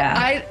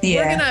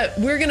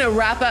we're gonna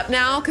wrap up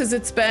now because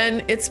it's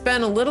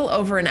been a little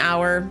over an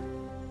hour,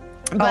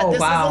 but this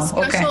is a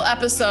special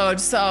episode.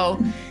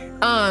 So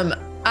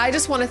I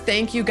just want to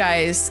thank you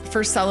guys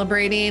for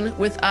celebrating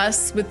with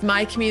us, with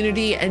my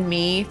community and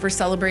me, for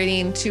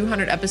celebrating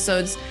 200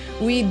 episodes.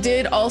 We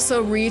did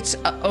also reach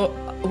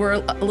we're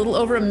a little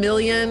over 1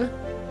 million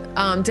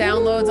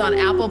downloads on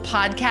Apple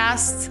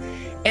Podcasts.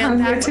 And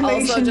that's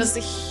also just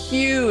a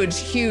huge,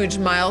 huge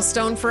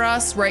milestone for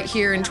us right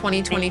here in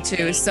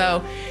 2022.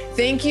 So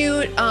thank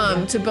you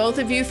to both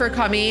of you for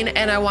coming.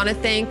 And I want to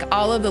thank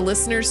all of the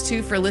listeners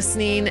too for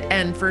listening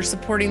and for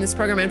supporting this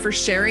program and for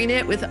sharing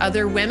it with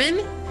other women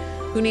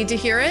who need to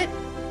hear it.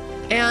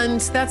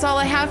 And that's all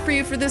I have for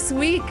you for this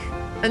week.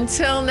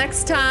 Until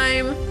next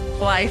time,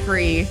 fly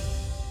free.